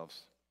of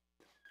ourselves.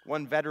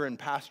 One veteran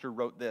pastor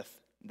wrote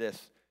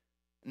this: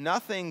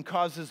 nothing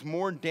causes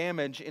more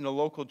damage in a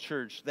local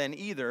church than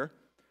either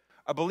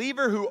a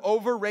believer who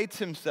overrates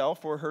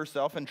himself or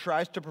herself and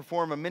tries to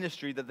perform a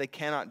ministry that they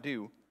cannot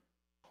do,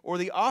 or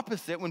the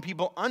opposite, when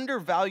people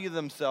undervalue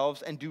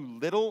themselves and do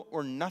little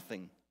or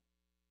nothing.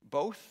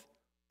 Both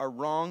are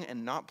wrong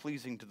and not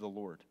pleasing to the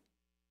Lord.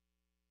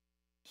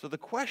 So the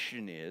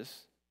question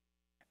is,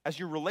 as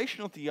your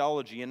relational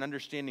theology and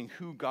understanding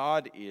who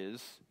God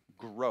is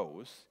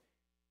grows,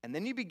 and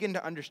then you begin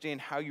to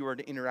understand how you are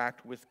to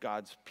interact with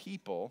God's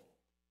people,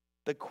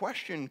 the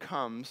question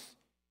comes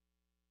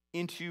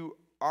into,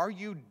 are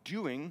you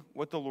doing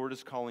what the Lord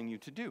is calling you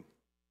to do?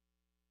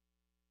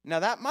 Now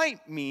that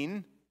might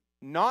mean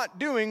not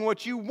doing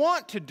what you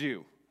want to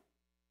do,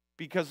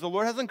 because the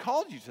Lord hasn't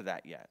called you to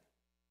that yet.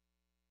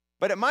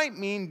 But it might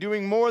mean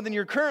doing more than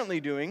you're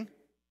currently doing,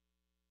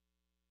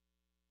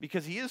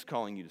 because he is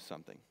calling you to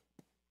something.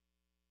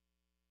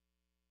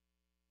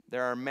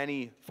 There are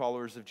many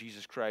followers of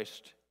Jesus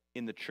Christ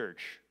in the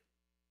church.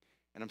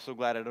 And I'm so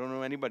glad I don't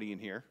know anybody in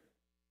here,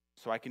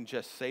 so I can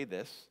just say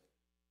this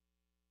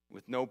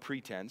with no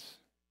pretense,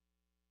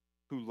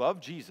 who love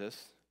Jesus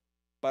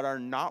but are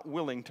not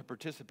willing to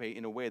participate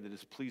in a way that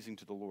is pleasing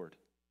to the Lord.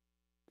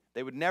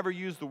 They would never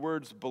use the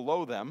words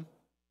below them,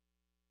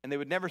 and they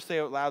would never say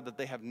out loud that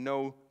they have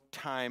no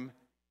time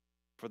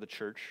for the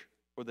church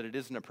or that it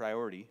isn't a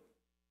priority.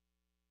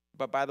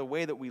 But by the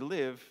way that we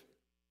live,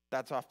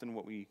 that's often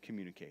what we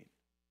communicate.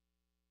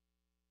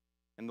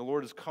 And the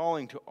Lord is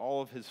calling to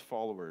all of his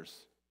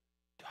followers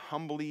to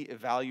humbly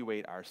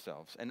evaluate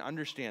ourselves and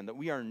understand that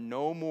we are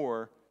no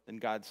more than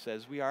God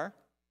says we are,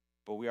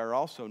 but we are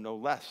also no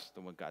less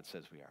than what God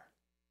says we are.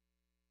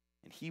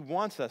 And he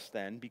wants us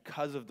then,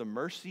 because of the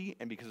mercy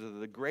and because of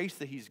the grace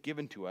that he's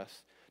given to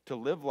us, to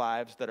live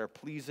lives that are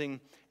pleasing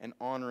and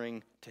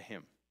honoring to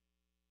him.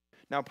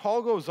 Now,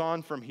 Paul goes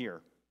on from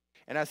here.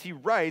 And as he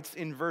writes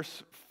in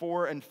verse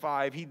 4 and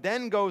 5, he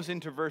then goes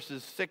into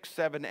verses 6,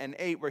 7, and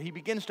 8, where he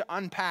begins to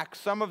unpack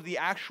some of the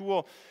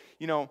actual,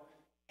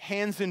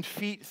 hands and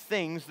feet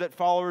things that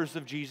followers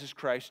of Jesus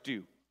Christ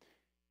do.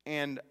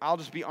 And I'll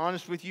just be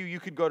honest with you, you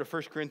could go to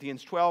 1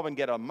 Corinthians 12 and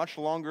get a much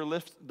longer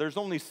list. There's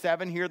only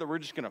 7 here that we're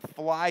just going to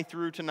fly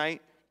through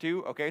tonight,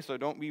 too. Okay, so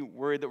don't be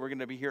worried that we're going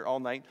to be here all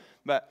night.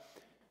 But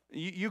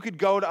you could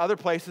go to other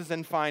places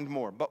and find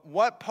more. But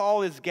what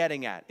Paul is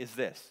getting at is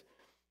this,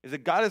 is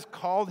that God has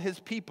called his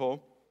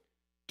people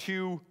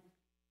to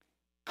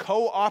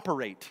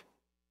cooperate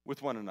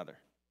with one another.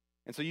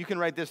 And so you can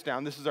write this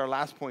down. This is our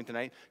last point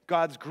tonight.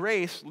 God's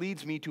grace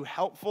leads me to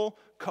helpful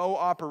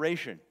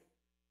cooperation.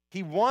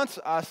 He wants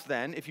us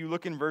then, if you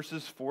look in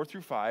verses 4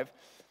 through 5,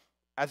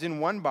 as in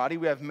one body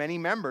we have many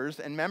members,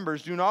 and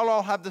members do not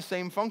all have the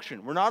same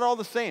function. We're not all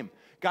the same.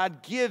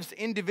 God gives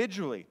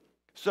individually.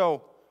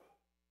 So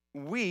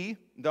we,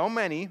 though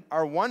many,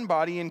 are one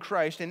body in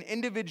Christ and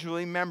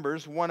individually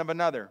members one of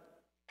another.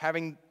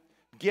 Having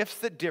gifts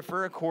that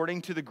differ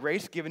according to the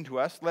grace given to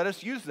us, let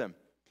us use them.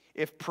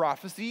 If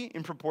prophecy,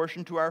 in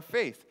proportion to our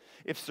faith.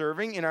 If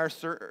serving,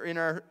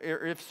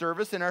 if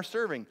service, in our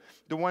serving.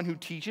 The one who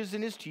teaches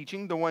in his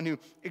teaching. The one who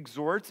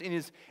exhorts in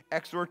his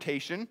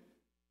exhortation.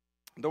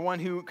 The one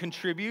who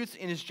contributes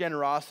in his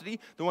generosity.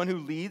 The one who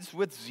leads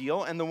with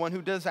zeal. And the one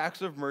who does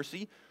acts of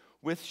mercy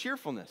with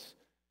cheerfulness.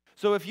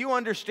 So if you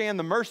understand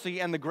the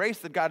mercy and the grace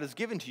that God has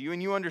given to you,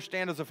 and you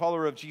understand as a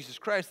follower of Jesus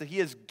Christ that he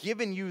has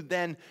given you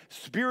then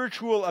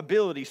spiritual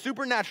ability,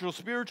 supernatural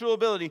spiritual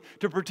ability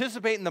to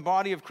participate in the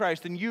body of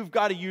Christ, then you've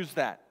got to use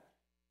that.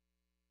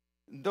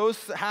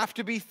 Those have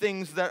to be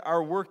things that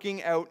are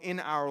working out in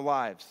our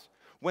lives.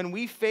 When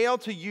we fail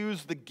to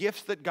use the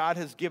gifts that God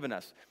has given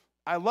us,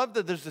 I love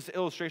that there's this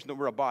illustration that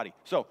we're a body.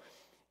 So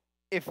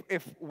if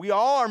we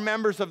all are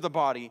members of the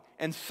body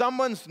and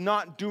someone's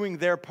not doing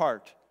their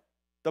part,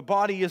 the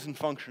body isn't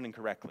functioning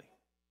correctly.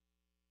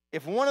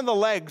 If one of the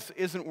legs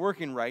isn't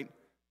working right,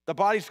 the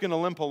body's going to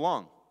limp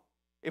along.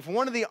 If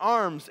one of the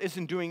arms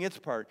isn't doing its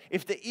part,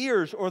 if the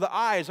ears or the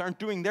eyes aren't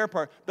doing their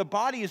part, the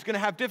body is going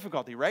to have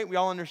difficulty, right? We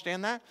all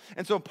understand that?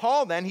 And so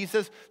Paul then, he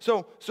says,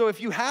 so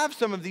if you have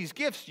some of these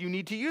gifts, you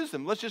need to use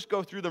them. Let's just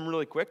go through them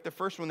really quick. The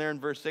first one there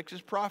in verse 6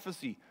 is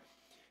prophecy.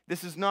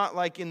 This is not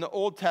like in the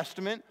Old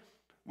Testament,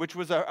 which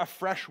was a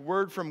fresh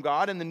word from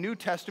God. In the New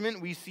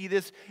Testament, we see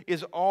this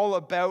is all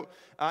about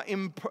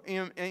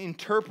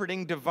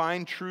interpreting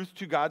divine truth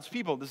to God's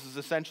people. This is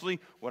essentially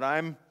what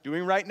I'm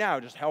doing right now,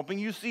 just helping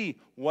you see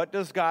what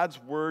does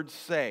God's word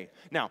say.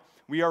 Now,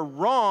 we are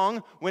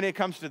wrong when it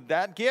comes to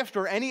that gift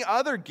or any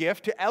other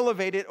gift to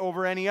elevate it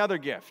over any other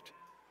gift.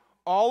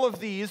 All of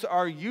these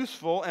are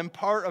useful and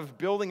part of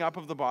building up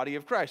of the body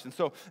of Christ. And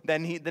so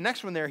then the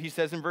next one there, he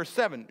says in verse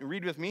 7,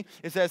 read with me,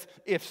 it says,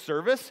 if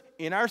service,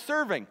 in our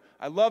serving.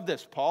 I love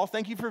this, Paul.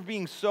 Thank you for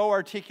being so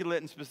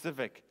articulate and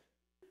specific.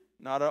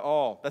 Not at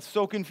all. That's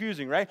so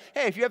confusing, right?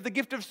 Hey, if you have the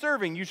gift of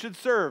serving, you should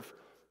serve.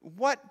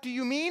 What do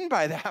you mean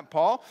by that,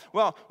 Paul?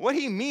 Well, what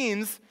he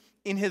means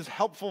in his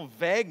helpful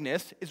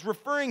vagueness is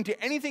referring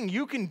to anything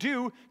you can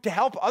do to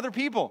help other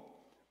people.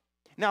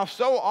 Now,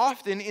 so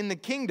often in the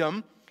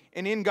kingdom,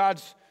 and in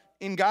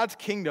God's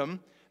kingdom,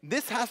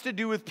 this has to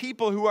do with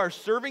people who are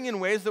serving in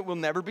ways that will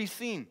never be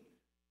seen.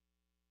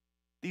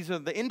 These are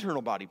the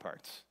internal body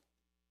parts.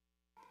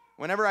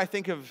 Whenever I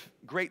think of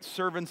great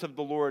servants of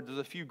the Lord, there's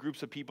a few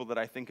groups of people that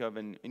I think of,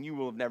 and you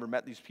will have never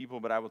met these people,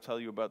 but I will tell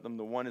you about them.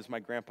 The one is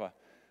my grandpa.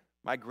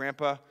 My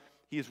grandpa,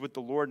 he is with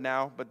the Lord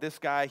now, but this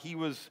guy, he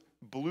was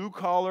blue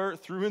collar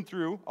through and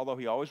through, although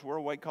he always wore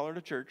a white collar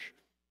to church.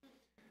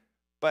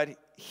 But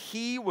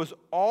he was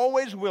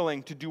always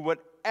willing to do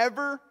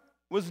whatever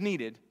was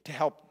needed to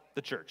help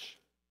the church.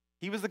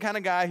 He was the kind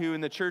of guy who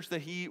in the church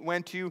that he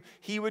went to,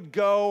 he would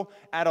go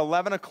at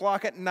 11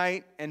 o'clock at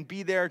night and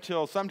be there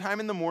till sometime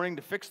in the morning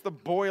to fix the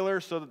boiler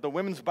so that the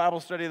women's Bible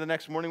study the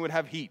next morning would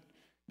have heat.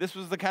 This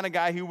was the kind of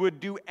guy who would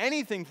do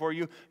anything for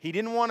you. He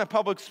didn't want to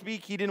public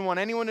speak. He didn't want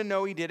anyone to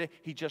know he did it.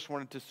 He just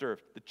wanted to serve.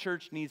 The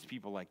church needs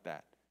people like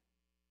that.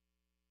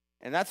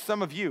 And that's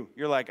some of you.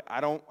 You're like,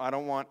 I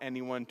don't want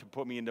anyone to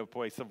put me into a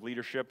place of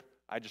leadership.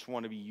 I just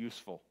want to be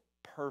useful.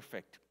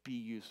 Perfect. Be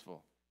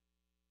useful.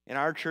 In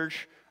our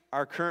church,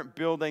 our current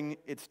building,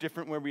 it's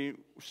different where we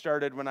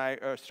started when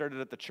I started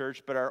at the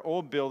church, but our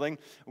old building,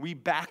 we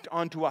backed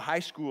onto a high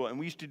school, and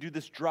we used to do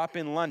this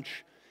drop-in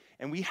lunch.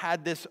 And we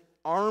had this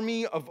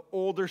army of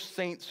older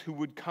saints who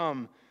would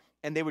come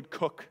and they would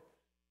cook.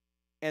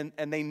 And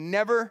they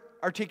never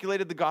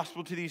articulated the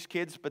gospel to these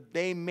kids, but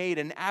they made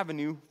an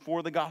avenue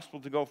for the gospel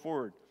to go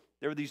forward.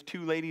 There were these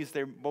two ladies,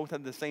 they both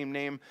had the same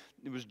name.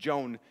 It was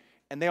Joan,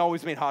 and they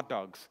always made hot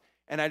dogs.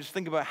 And I just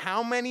think about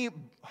how many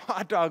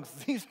hot dogs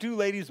these two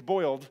ladies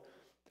boiled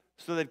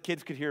so that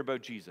kids could hear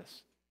about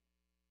Jesus.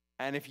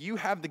 And if you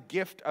have the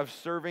gift of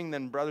serving,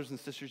 then brothers and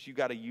sisters, you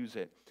got to use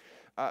it.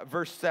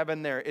 Verse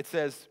 7 there, it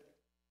says,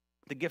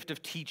 the gift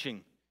of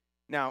teaching.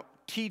 Now,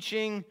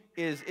 teaching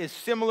is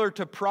similar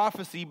to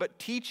prophecy, but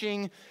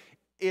teaching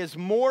is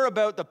more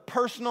about the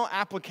personal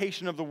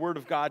application of the Word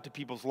of God to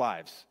people's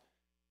lives.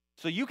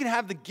 So you can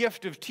have the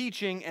gift of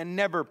teaching and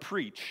never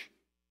preach,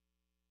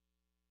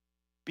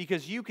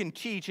 because you can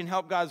teach and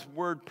help God's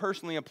Word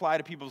personally apply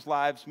to people's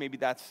lives. Maybe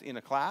that's in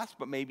a class,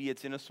 but maybe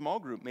it's in a small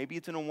group. Maybe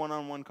it's in a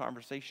one-on-one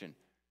conversation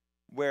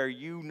where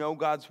you know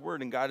God's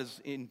Word and God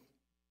is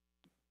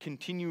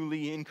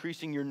continually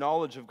increasing your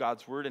knowledge of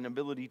God's Word and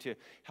ability to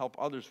help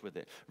others with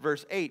it.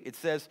 Verse 8, it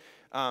says,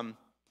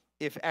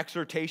 if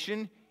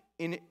exhortation,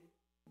 I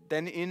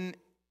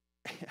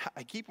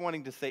keep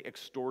wanting to say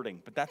extorting,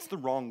 but that's the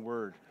wrong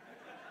word.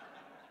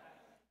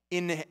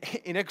 In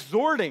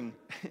exhorting,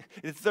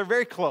 they're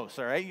very close,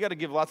 all right? You got to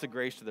give lots of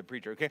grace to the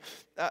preacher, okay?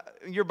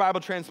 Your Bible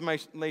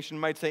translation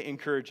might say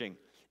encouraging.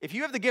 If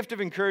you have the gift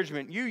of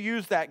encouragement, you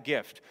use that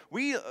gift.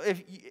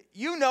 If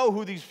you know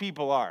who these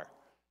people are.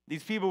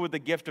 These people with the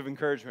gift of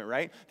encouragement,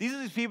 right? These are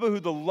these people who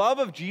the love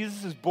of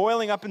Jesus is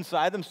boiling up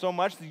inside them so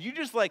much that you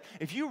just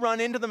if you run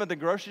into them at the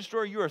grocery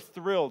store, you are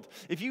thrilled.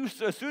 As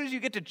soon as you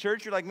get to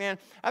church, you're like, man,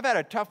 I've had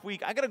a tough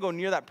week. I got to go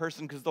near that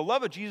person because the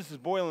love of Jesus is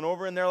boiling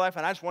over in their life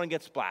and I just want to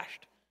get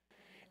splashed.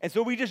 And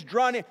so we just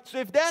draw in. So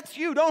if that's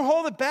you, don't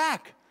hold it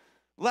back.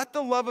 Let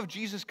the love of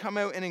Jesus come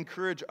out and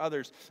encourage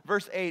others.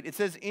 Verse 8, it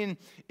says,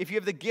 if you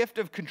have the gift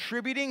of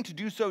contributing, to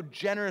do so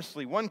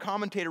generously. One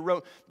commentator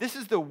wrote, this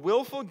is the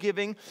willful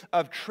giving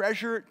of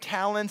treasure,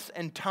 talents,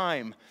 and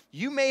time.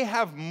 You may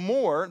have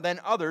more than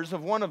others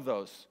of one of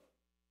those,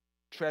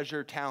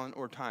 treasure, talent,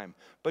 or time.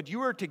 But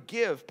you are to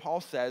give,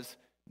 Paul says,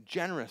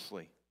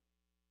 generously.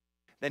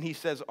 Then he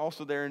says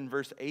also there in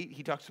verse 8,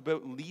 he talks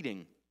about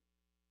leading.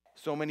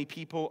 So many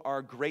people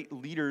are great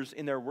leaders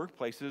in their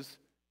workplaces,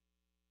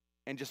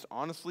 and just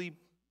honestly,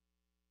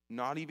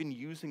 not even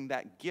using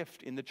that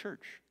gift in the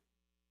church.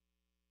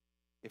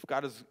 If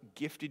God has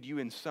gifted you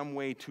in some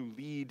way to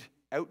lead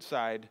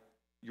outside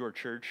your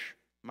church,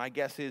 my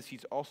guess is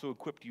He's also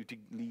equipped you to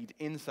lead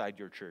inside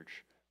your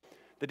church.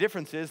 The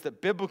difference is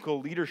that biblical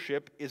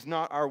leadership is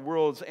not our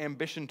world's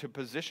ambition to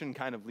position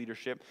kind of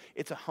leadership.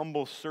 It's a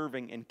humble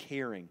serving and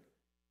caring.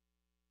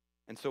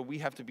 And so we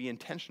have to be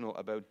intentional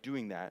about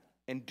doing that.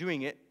 And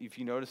doing it, if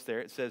you notice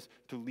there, it says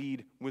to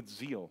lead with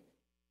zeal.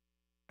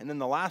 And then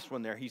the last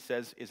one there, he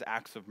says, is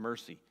acts of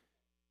mercy.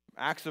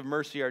 Acts of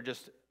mercy are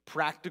just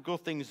practical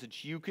things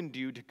that you can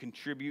do to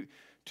contribute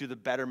to the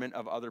betterment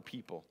of other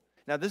people.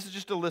 Now, this is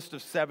just a list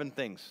of 7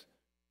 things.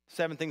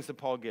 7 things that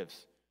Paul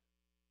gives.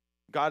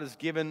 God has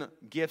given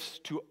gifts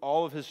to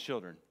all of his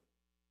children.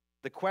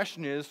 The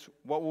question is,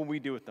 what will we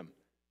do with them?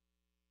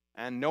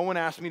 And no one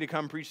asked me to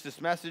come preach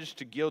this message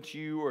to guilt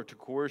you or to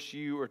coerce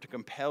you or to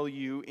compel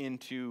you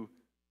into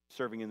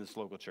serving in this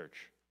local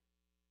church.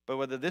 But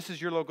whether this is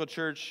your local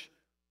church,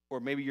 or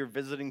maybe you're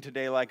visiting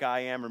today like I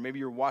am, or maybe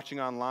you're watching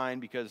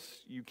online because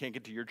you can't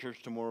get to your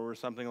church tomorrow or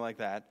something like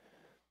that,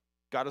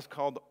 God has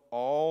called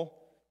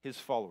all his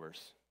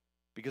followers,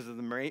 because of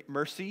the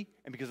mercy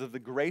and because of the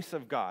grace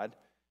of God,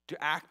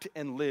 to act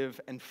and live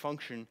and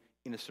function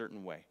in a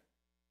certain way.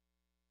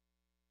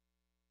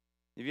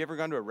 Have you ever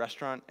gone to a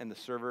restaurant and the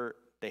server,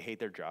 they hate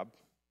their job?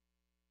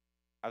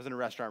 I was in a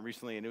restaurant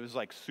recently and it was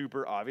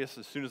super obvious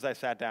as soon as I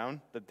sat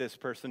down that this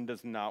person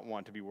does not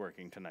want to be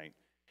working tonight.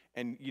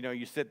 And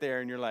you sit there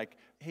and you're like,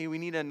 hey, we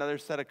need another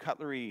set of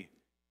cutlery.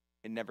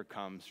 It never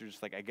comes. You're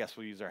just like, I guess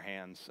we'll use our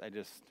hands.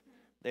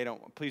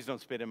 Please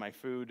don't spit in my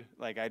food.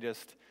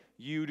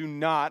 You do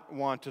not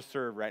want to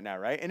serve right now,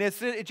 right? And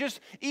it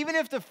just, even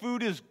if the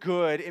food is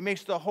good, it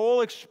makes the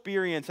whole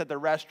experience at the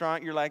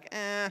restaurant, you're like,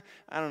 I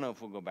don't know if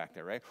we'll go back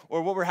there, right?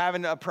 Or what we're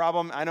having a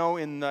problem, I know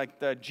in the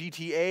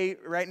GTA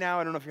right now,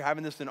 I don't know if you're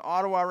having this in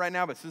Ottawa right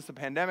now, but since the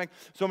pandemic,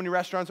 so many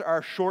restaurants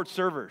are short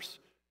servers.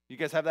 You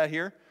guys have that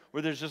here?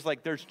 Where there's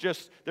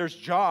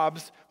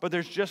jobs, but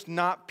there's just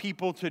not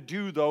people to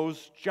do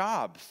those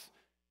jobs.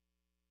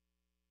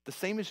 The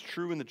same is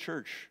true in the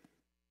church,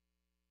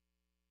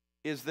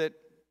 is that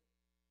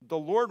the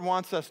Lord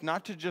wants us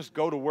not to just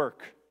go to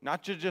work,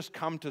 not to just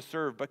come to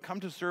serve, but come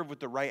to serve with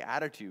the right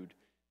attitude.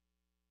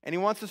 And he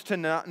wants us to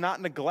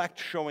not neglect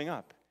showing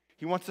up.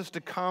 He wants us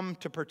to come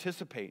to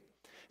participate.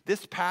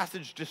 This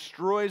passage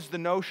destroys the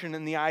notion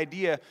and the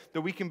idea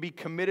that we can be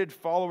committed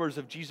followers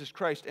of Jesus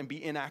Christ and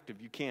be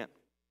inactive. You can't.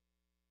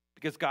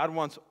 Because God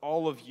wants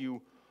all of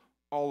you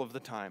all of the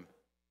time.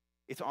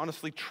 It's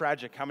honestly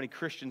tragic how many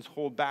Christians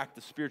hold back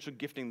the spiritual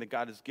gifting that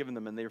God has given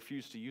them and they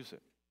refuse to use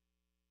it.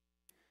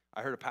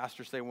 I heard a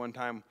pastor say one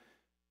time,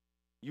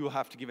 you will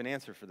have to give an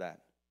answer for that.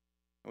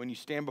 When you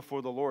stand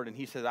before the Lord and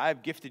he says, I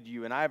have gifted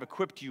you and I have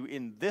equipped you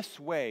in this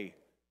way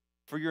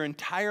for your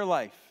entire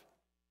life,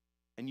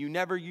 and you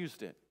never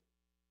used it,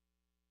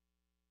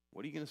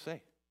 what are you going to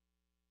say?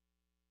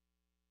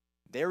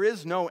 There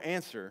is no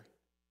answer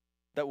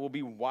that will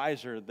be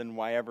wiser than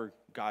why ever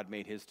God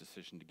made his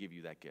decision to give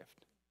you that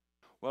gift.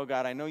 Well,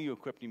 God, I know you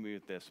equipped me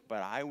with this,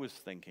 but I was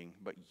thinking,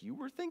 but you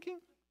were thinking?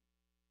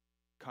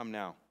 Come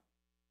now.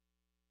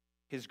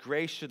 His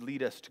grace should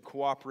lead us to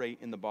cooperate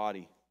in the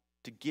body,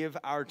 to give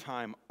our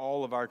time,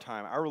 all of our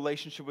time. Our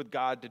relationship with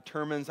God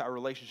determines our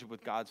relationship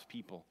with God's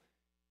people.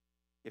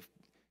 If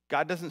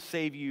God doesn't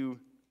save you,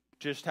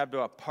 just have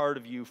a part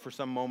of you for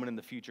some moment in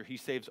the future. He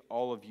saves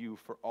all of you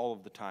for all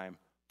of the time,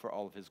 for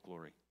all of his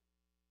glory.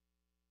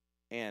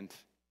 And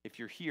if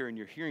you're here and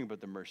you're hearing about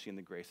the mercy and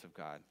the grace of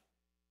God,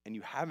 and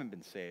you haven't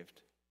been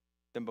saved,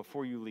 then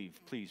before you leave,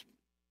 please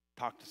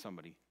talk to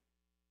somebody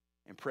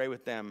and pray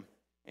with them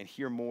and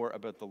hear more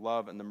about the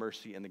love and the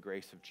mercy and the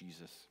grace of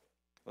Jesus.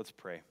 Let's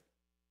pray.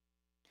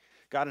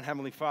 God and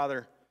Heavenly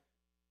Father,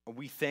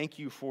 we thank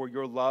you for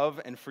your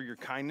love and for your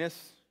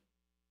kindness.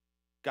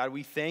 God,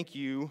 we thank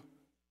you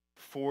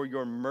for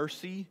your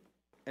mercy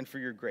and for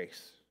your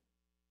grace.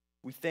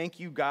 We thank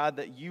you, God,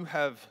 that you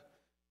have,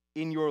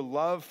 in your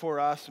love for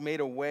us,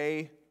 made a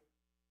way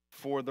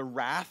for the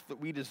wrath that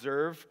we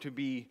deserve to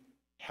be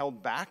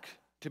held back,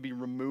 to be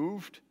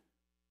removed.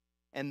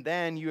 And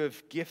then you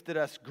have gifted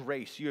us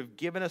grace. You have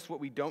given us what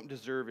we don't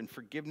deserve in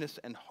forgiveness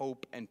and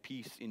hope and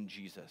peace in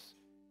Jesus.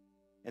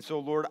 And so,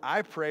 Lord,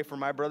 I pray for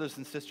my brothers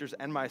and sisters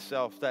and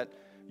myself that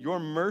your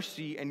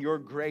mercy and your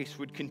grace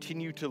would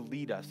continue to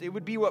lead us. It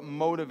would be what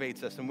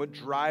motivates us and what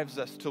drives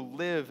us to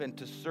live and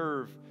to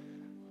serve,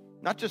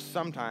 not just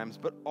sometimes,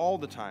 but all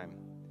the time,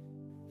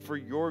 for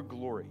your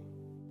glory.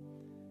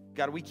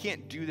 God, we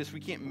can't do this. We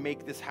can't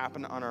make this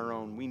happen on our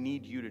own. We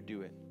need you to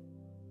do it.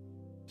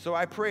 So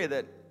I pray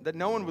that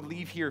no one would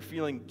leave here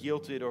feeling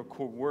guilted or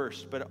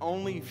coerced, but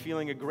only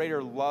feeling a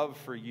greater love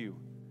for you.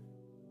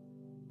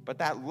 But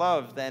that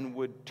love then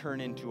would turn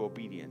into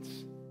obedience.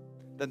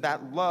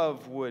 That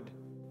love would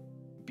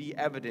be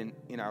evident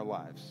in our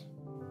lives.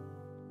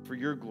 For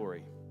your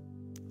glory.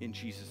 In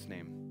Jesus'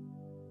 name,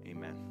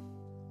 amen.